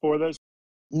grants for those?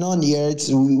 None yet.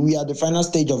 We are at the final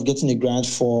stage of getting a grant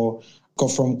from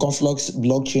Conflux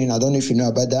blockchain. I don't know if you know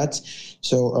about that.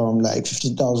 So like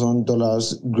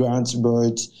 $50,000 grants,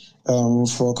 but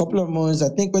for a couple of months, I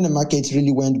think when the market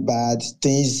really went bad,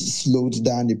 things slowed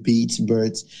down a bit.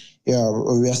 But yeah,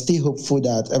 we are still hopeful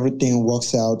that everything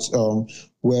works out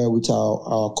well with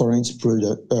our current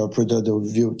product that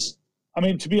we've built. I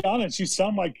mean, to be honest, you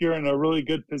sound like you're in a really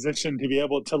good position to be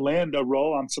able to land a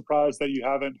role. I'm surprised that you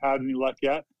haven't had any luck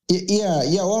yet. Yeah.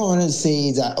 What I want to say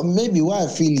is that maybe what I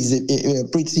feel is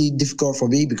pretty difficult for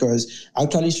me because I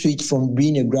actually switched from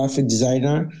being a graphic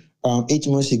designer 8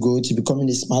 months ago to becoming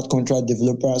a smart contract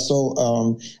developer. So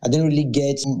I didn't really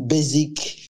get basic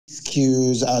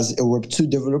skills as a Web2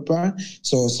 developer.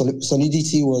 So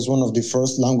Solidity was one of the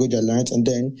first language I learned, and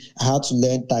then I had to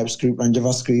learn TypeScript and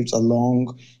JavaScript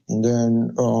along. And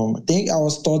then I think I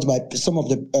was taught by some of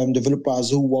the developers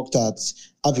who worked at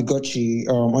Avigochi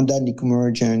under Nick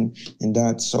Merge and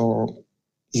that. So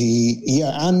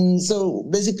and so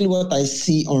basically what I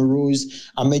see on roles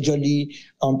are majorly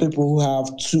people who have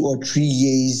 2 or 3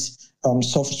 years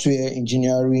software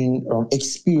engineering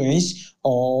experience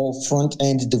or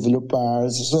front-end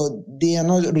developers. So they are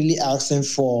not really asking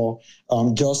for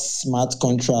just smart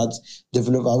contract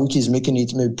developer, which is making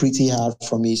it maybe pretty hard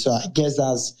for me. So I guess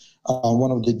that's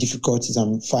one of the difficulties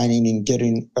I'm finding in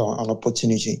getting an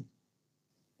opportunity.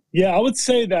 Yeah, I would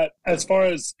say that as far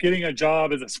as getting a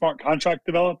job as a smart contract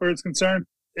developer is concerned,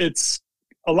 it's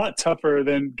a lot tougher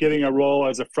than getting a role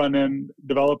as a front-end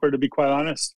developer, to be quite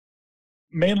honest.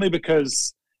 Mainly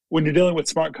because when you're dealing with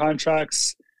smart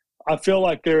contracts, I feel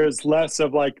like there is less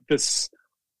of like this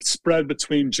spread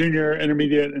between junior,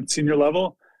 intermediate, and senior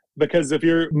level. Because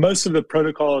most of the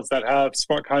protocols that have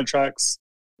smart contracts,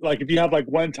 like if you have like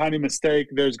one tiny mistake,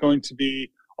 there's going to be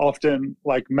often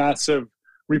like massive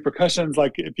repercussions.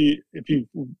 Like if you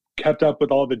kept up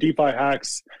with all the DeFi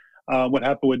hacks, what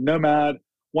happened with Nomad,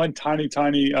 one tiny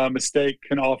mistake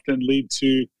can often lead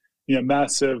to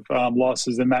massive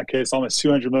losses. In that case, almost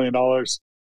 $200 million.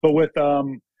 But with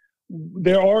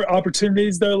there are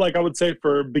opportunities though, like I would say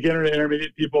for beginner to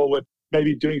intermediate people with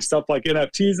maybe doing stuff like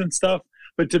NFTs and stuff.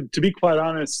 But to be quite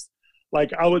honest,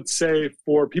 like I would say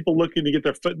for people looking to get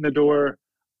their foot in the door,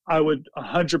 I would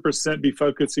 100% be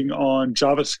focusing on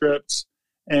JavaScript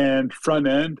and front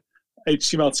end,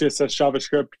 HTML, CSS,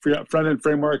 JavaScript, front end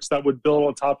frameworks that would build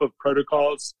on top of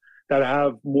protocols that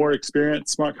have more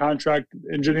experienced smart contract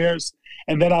engineers.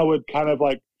 And then I would kind of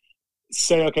like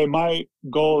say, okay, my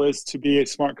goal is to be a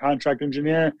smart contract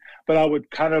engineer, but I would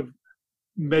kind of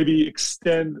maybe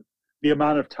extend the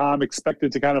amount of time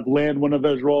expected to kind of land one of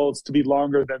those roles to be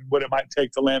longer than what it might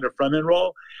take to land a front end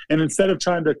role. And instead of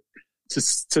trying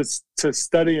to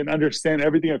study and understand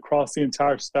everything across the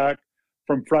entire stack,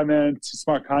 from front end to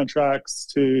smart contracts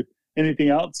to anything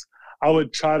else, I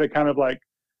would try to kind of like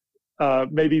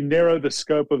maybe narrow the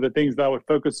scope of the things that I would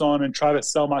focus on and try to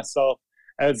sell myself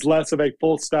as less of a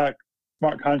full stack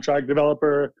smart contract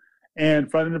developer and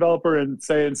front end developer, and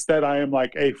say instead I am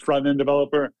like a front end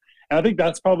developer. And I think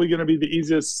that's probably going to be the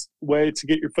easiest way to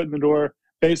get your foot in the door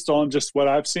based on just what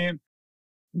I've seen.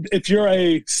 If you're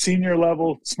a senior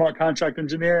level smart contract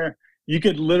engineer, you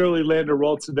could literally land a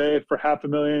role today for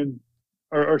 $500,000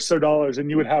 or so dollars, and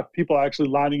you would have people actually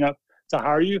lining up to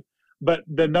hire you. But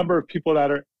the number of people that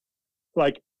are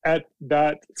like at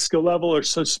that skill level are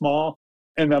so small,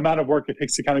 and the amount of work it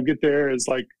takes to kind of get there is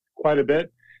like quite a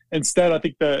bit. Instead, I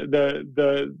think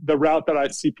the route that I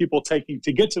see people taking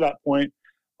to get to that point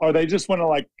are they just want to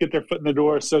like get their foot in the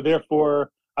door. So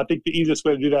therefore, I think the easiest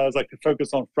way to do that is like to focus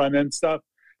on front end stuff.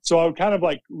 So I would kind of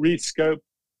like rescope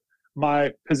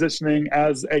my positioning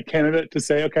as a candidate to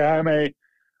say, okay, I'm a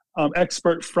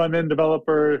expert front end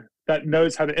developer that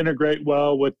knows how to integrate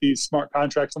well with these smart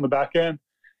contracts on the back end,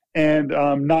 and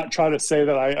not try to say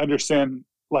that I understand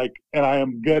like and I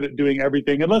am good at doing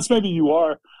everything, unless maybe you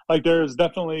are. Like there's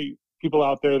definitely people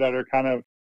out there that are kind of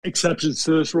exceptions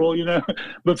to this rule,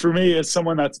 But for me, as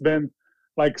someone that's been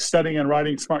like studying and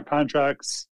writing smart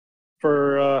contracts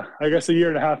for I guess a year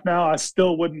and a half now, I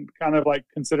still wouldn't kind of like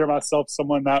consider myself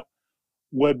someone that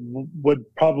would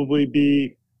probably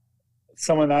be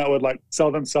someone that would like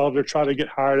sell themselves or try to get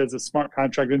hired as a smart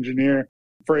contract engineer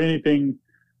for anything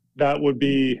that would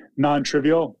be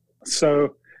non-trivial.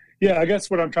 So yeah, I guess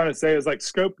what I'm trying to say is like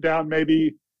scope down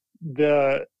maybe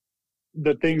the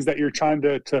things that you're trying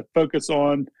to focus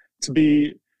on to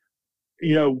be,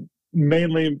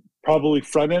 mainly probably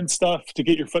front end stuff to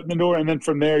get your foot in the door. And then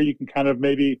from there, you can kind of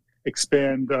maybe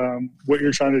expand what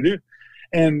you're trying to do.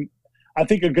 And I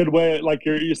think a good way, like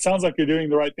it sounds like you're doing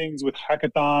the right things with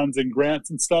hackathons and grants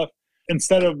and stuff.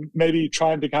 Instead of maybe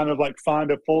trying to kind of like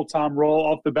find a full-time role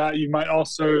off the bat, you might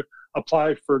also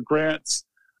apply for grants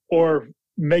or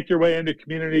make your way into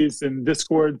communities and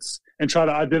discords and try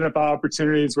to identify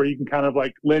opportunities where you can kind of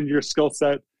like lend your skill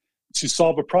set to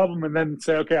solve a problem, and then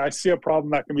say, okay, I see a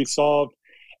problem that can be solved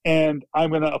and I'm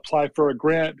going to apply for a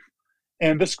grant,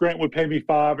 and this grant would pay me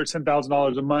 $5,000 or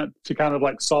 $10,000 a month to kind of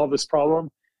like solve this problem.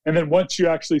 And then once you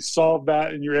actually solve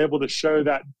that and you're able to show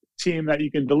that team that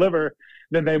you can deliver,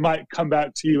 then they might come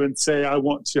back to you and say, I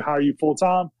want to hire you full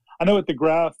time. I know at the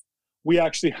Graph, we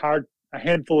actually hired a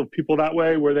handful of people that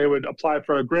way, where they would apply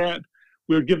for a grant.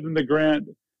 We would give them the grant,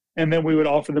 and then we would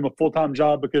offer them a full-time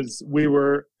job because we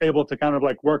were able to kind of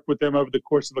like work with them over the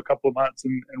course of a couple of months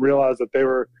and realize that they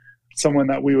were someone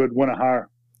that we would want to hire.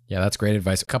 Yeah, that's great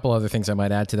advice. A couple other things I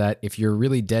might add to that. If you're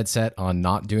really dead set on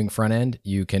not doing front end,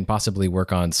 you can possibly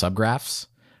work on subgraphs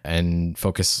and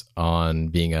focus on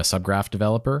being a subgraph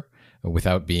developer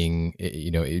without being,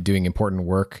 doing important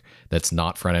work that's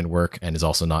not front end work and is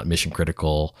also not mission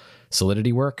critical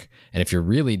Solidity work. And if you're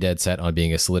really dead set on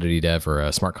being a Solidity dev or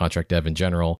a smart contract dev in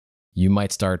general, you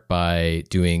might start by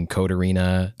doing code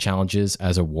arena challenges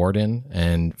as a warden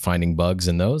and finding bugs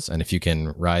in those. And if you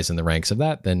can rise in the ranks of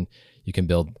that, then you can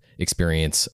build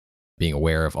experience being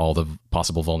aware of all the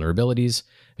possible vulnerabilities.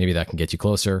 Maybe that can get you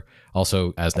closer.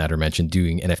 Also, as Nader mentioned,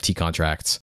 doing NFT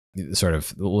contracts, sort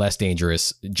of less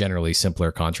dangerous, generally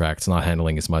simpler contracts, not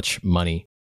handling as much money,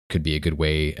 could be a good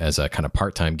way as a kind of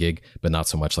part-time gig, but not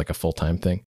so much like a full-time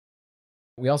thing.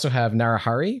 We also have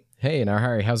Narahari. Hey,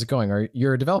 Narahari, how's it going?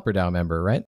 You're a DeveloperDAO member,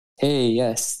 right? Hey,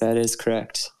 yes, that is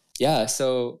correct. Yeah,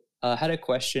 so I had a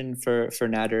question for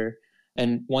Nader.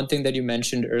 And one thing that you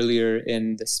mentioned earlier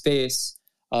in the space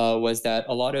was that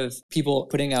a lot of people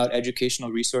putting out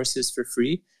educational resources for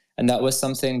free. And that was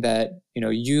something that,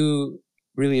 you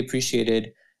really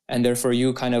appreciated. And therefore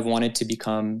you kind of wanted to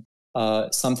become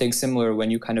something similar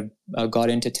when you kind of got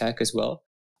into tech as well.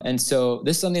 And so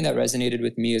this is something that resonated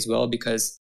with me as well,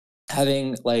 because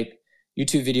having like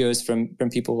YouTube videos from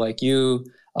people like you,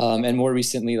 and more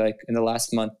recently, like in the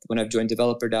last month when I've joined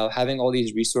DeveloperDAO, having all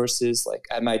these resources like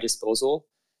at my disposal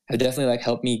have definitely like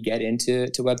helped me get into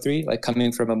Web3, like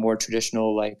coming from a more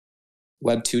traditional like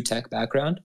Web2 tech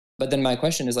background. But then my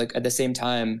question is like, at the same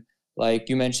time, like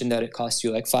you mentioned that it costs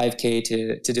you like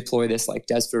 $5,000 to deploy this like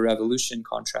Des for Revolution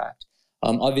contract.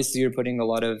 Obviously you're putting a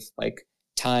lot of like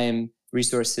time,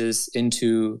 resources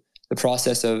into the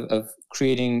process of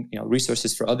creating,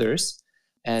 resources for others.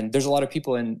 And there's a lot of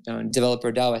people in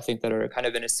DeveloperDAO, I think, that are kind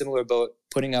of in a similar boat,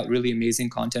 putting out really amazing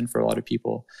content for a lot of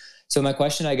people. So my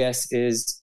question, I guess,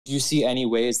 is, do you see any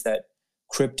ways that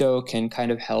crypto can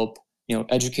kind of help,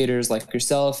 educators like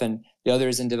yourself and the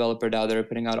others in DeveloperDAO that are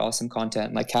putting out awesome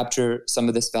content, like capture some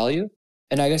of this value?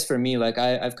 And I guess for me, like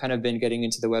I've kind of been getting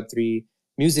into the Web3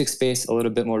 music space a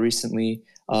little bit more recently,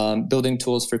 building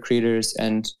tools for creators.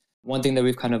 And one thing that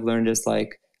we've kind of learned is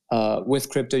like, with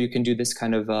crypto, you can do this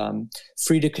kind of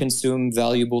free to consume,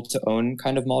 valuable to own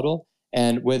kind of model.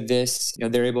 And with this,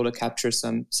 they're able to capture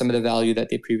some of the value that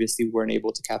they previously weren't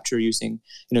able to capture using,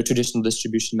 traditional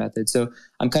distribution methods. So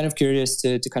I'm kind of curious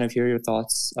to kind of hear your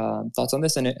thoughts on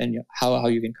this and how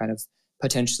you can kind of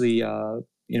potentially,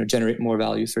 generate more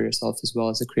value for yourself as well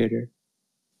as a creator.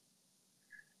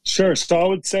 Sure. So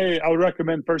I would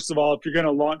recommend, first of all, if you're going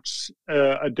to launch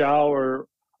a DAO or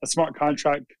a smart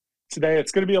contract today,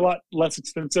 it's going to be a lot less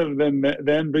expensive than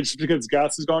then, just because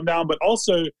gas has gone down. But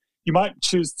also, you might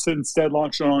choose to instead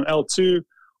launch it on L2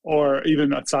 or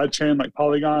even a sidechain like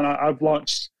Polygon. I've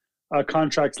launched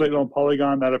contracts lately on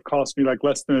Polygon that have cost me like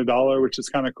less than $1, which is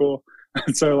kind of cool.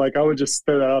 So like I would just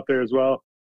throw that out there as well,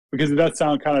 because it does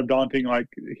sound kind of daunting, like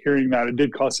hearing that it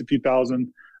did cost a few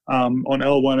thousand on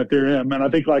L1 Ethereum. And I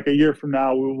think like a year from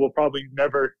now, we will probably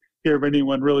never hear of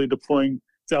anyone really deploying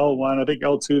to L1. I think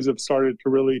L2s have started to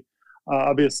really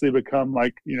obviously become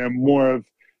like, more of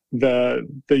the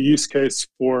use case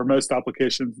for most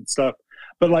applications and stuff.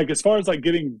 But like, as far as like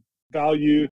getting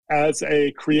value as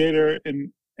a creator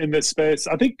in this space,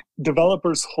 I think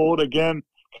developers hold, again,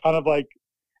 kind of like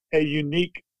a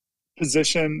unique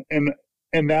position in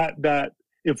that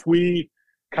if we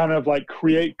kind of like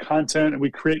create content and we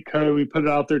create code, we put it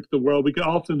out there to the world, we can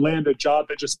often land a job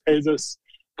that just pays us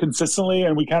consistently,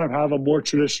 and we kind of have a more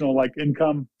traditional like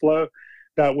income flow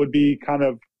that would be kind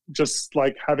of just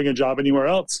like having a job anywhere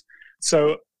else.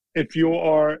 So if you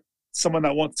are someone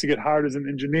that wants to get hired as an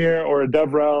engineer or a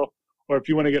DevRel, or if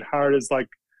you want to get hired as like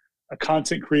a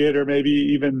content creator, maybe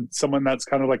even someone that's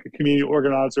kind of like a community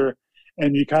organizer,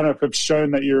 and you kind of have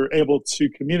shown that you're able to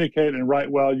communicate and write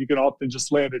well, you can often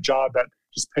just land a job that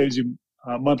just pays you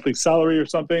a monthly salary or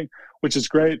something, which is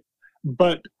great.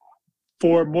 But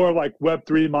for more like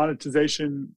Web3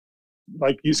 monetization,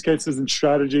 like use cases and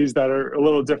strategies that are a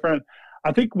little different,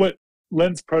 I think what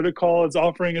Lens Protocol is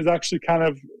offering is actually kind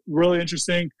of really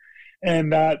interesting,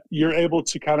 and that you're able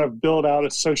to kind of build out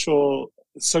a social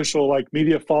like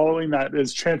media following that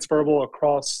is transferable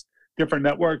across different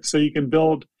networks. So you can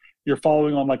build your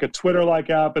following on like a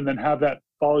Twitter-like app, and then have that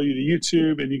follow you to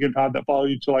YouTube, and you can have that follow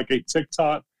you to like a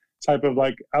TikTok type of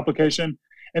like application.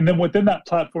 And then within that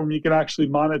platform, you can actually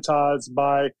monetize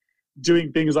by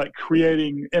doing things like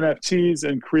creating NFTs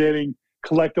and creating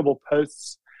collectible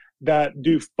posts that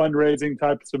do fundraising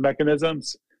types of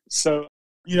mechanisms. So,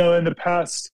 in the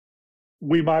past,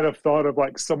 we might have thought of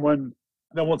like someone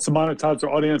that wants to monetize their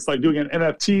audience, like doing an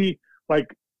NFT, like,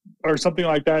 or something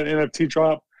like that, NFT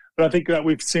drop. But I think that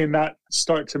we've seen that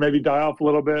start to maybe die off a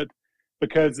little bit,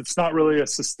 because it's not really a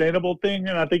sustainable thing.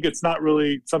 And I think it's not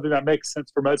really something that makes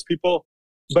sense for most people.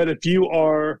 But if you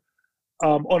are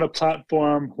on a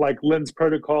platform like Lens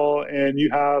Protocol, and you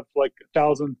have like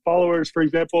 1,000 followers, for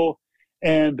example,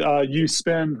 and you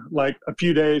spend like a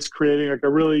few days creating like a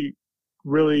really,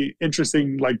 really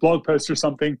interesting like blog post or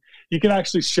something, you can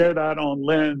actually share that on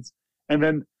Lens, and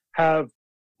then have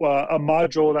a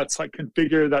module that's like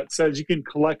configured that says you can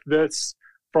collect this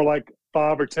for like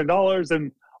 $5 or $10,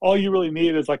 and all you really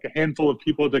need is like a handful of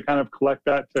people to kind of collect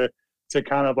that to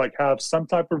kind of like have some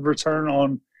type of return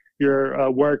on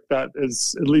your work that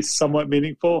is at least somewhat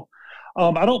meaningful.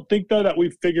 I don't think though that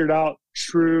we've figured out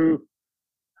true,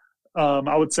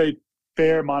 I would say,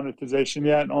 fair monetization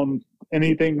yet on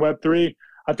anything Web3.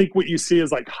 I think what you see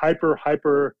is like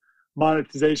hyper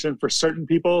monetization for certain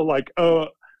people. Like, oh,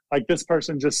 like this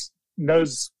person just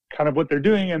knows kind of what they're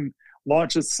doing and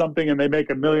launches something and they make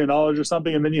 $1 million or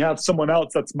something. And then you have someone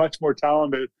else that's much more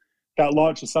talented that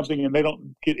launches something and they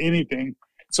don't get anything.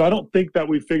 So I don't think that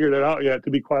we've figured it out yet, to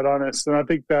be quite honest. And I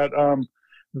think that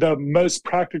the most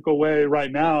practical way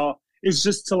right now is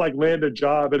just to like land a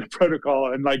job in a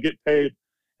protocol and like get paid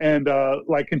and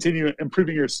like continue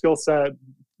improving your skill set,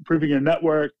 improving your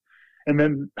network. And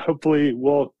then hopefully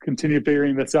we'll continue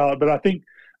figuring this out. But I think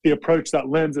the approach that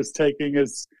Lens is taking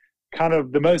is kind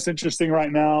of the most interesting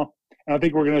right now. And I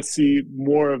think we're going to see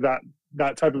more of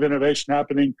that type of innovation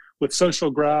happening with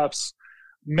social graphs,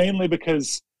 mainly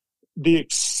because the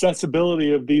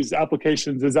accessibility of these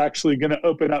applications is actually going to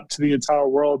open up to the entire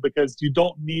world, because you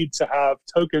don't need to have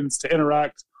tokens to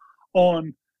interact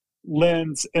on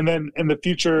Lens. And then in the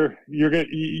future,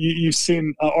 you've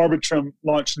seen Arbitrum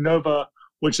launch Nova,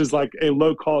 which is like a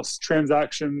low-cost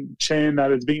transaction chain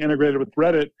that is being integrated with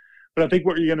Reddit. But I think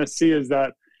what you're going to see is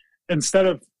that instead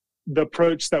of the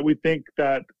approach that we think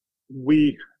that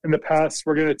we, in the past,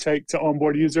 we're going to take to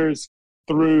onboard users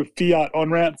through fiat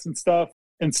on-ramps and stuff,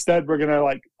 instead we're going to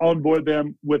like onboard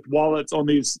them with wallets on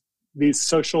these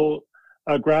social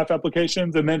graph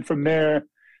applications. And then from there,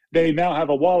 they now have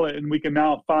a wallet, and we can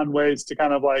now find ways to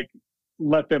kind of like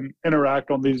let them interact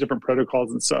on these different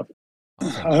protocols and stuff.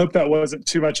 I hope that wasn't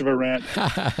too much of a rant.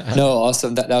 No,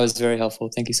 awesome. That was very helpful.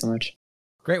 Thank you so much.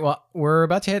 Great. Well, we're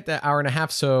about to hit the hour and a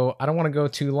half, so I don't want to go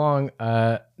too long.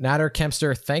 Nader,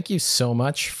 Kempster, thank you so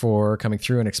much for coming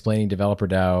through and explaining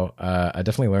DeveloperDAO. I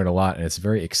definitely learned a lot, and it's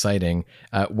very exciting.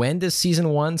 When does season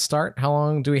 1 start? How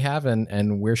long do we have,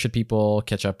 and where should people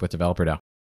catch up with DeveloperDAO?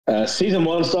 Season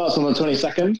 1 starts on the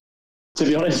 22nd. To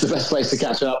be honest, the best place to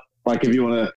catch up, like if you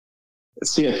want to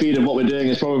see a feed of what we're doing,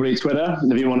 is probably Twitter.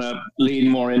 If you want to lean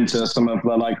more into some of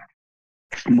the like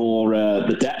more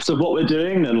the depths of what we're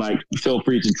doing, then like feel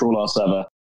free to troll our server.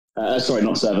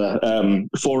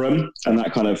 Forum, and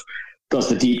that kind of does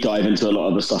the deep dive into a lot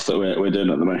of the stuff that we're doing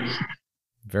at the moment.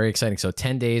 Very exciting. So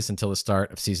 10 days until the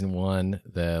start of season 1,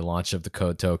 the launch of the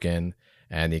code token,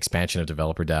 and the expansion of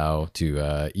DeveloperDAO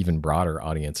to even broader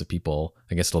audience of people.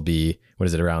 I guess it'll be, what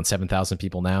is it, around 7,000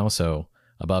 people now? So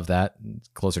above that,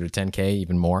 closer to 10K,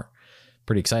 even more.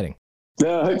 Pretty exciting.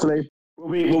 Yeah, hopefully.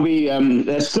 We'll be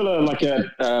there's still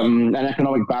an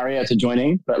economic barrier to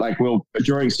joining, but like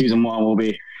during season 1, we'll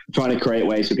be trying to create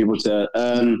ways for people to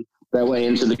earn their way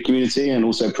into the community, and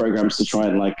also programs to try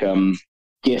and like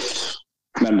gift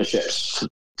memberships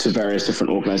to various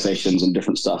different organizations and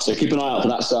different stuff. So keep an eye out for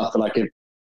that stuff. And like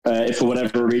if for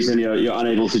whatever reason you're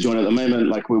unable to join at the moment,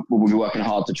 like we'll be working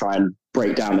hard to try and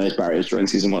break down those barriers during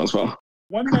season 1 as well.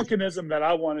 One mechanism that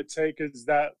I want to take is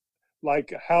that,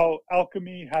 like how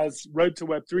Alchemy has Road to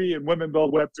Web3 and Women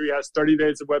Build Web3 has 30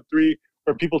 Days of Web3,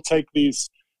 where people take these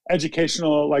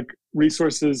educational like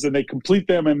resources and they complete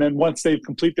them, and then once they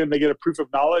complete them, they get a proof of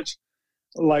knowledge,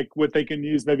 like what they can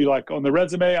use maybe like on the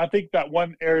resume. I think that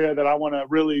one area that I want to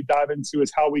really dive into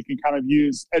is how we can kind of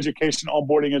use education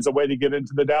onboarding as a way to get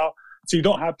into the DAO. So you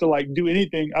don't have to like do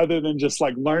anything other than just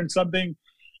like learn something.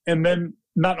 And then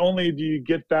not only do you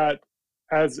get that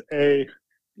as a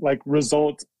like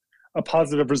result, a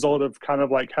positive result of kind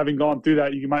of like having gone through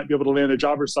that, you might be able to land a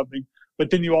job or something, but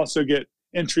then you also get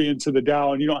entry into the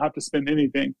DAO and you don't have to spend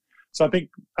anything. So I think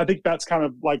that's kind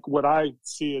of like what I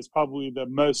see as probably the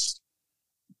most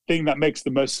thing that makes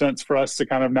the most sense for us to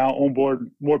kind of now onboard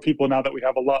more people now that we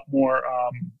have a lot more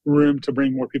room to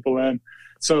bring more people in.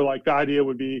 So like the idea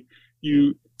would be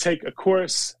you take a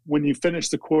course. When you finish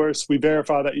the course, we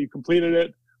verify that you completed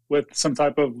it with some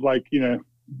type of like,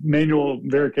 manual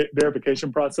verification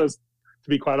process, to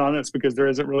be quite honest, because there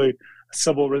isn't really a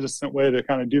Sybil resistant way to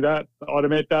kind of do that,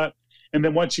 automate that. And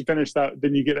then once you finish that,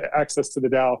 then you get access to the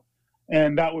DAO.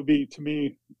 And that would be, to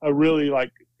me, a really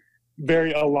like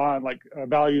very aligned, like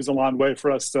values aligned way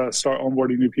for us to start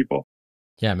onboarding new people.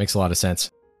 Yeah, it makes a lot of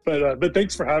sense. But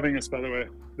thanks for having us, by the way.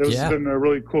 This has been a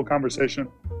really cool conversation.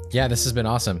 Yeah, this has been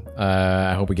awesome.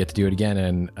 I hope we get to do it again,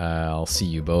 and I'll see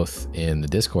you both in the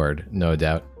Discord, no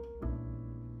doubt.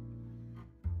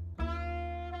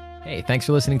 Hey, thanks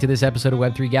for listening to this episode of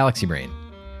Web3 Galaxy Brain.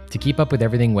 To keep up with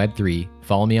everything Web3,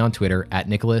 follow me on Twitter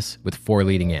 @Nicholas with 4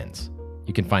 leading N's.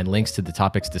 You can find links to the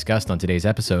topics discussed on today's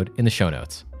episode in the show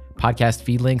notes. Podcast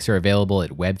feed links are available at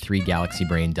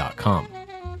web3galaxybrain.com.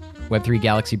 Web3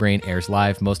 Galaxy Brain airs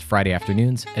live most Friday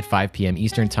afternoons at 5 p.m.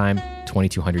 Eastern Time,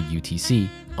 2200 UTC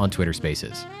on Twitter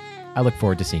Spaces. I look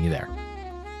forward to seeing you there.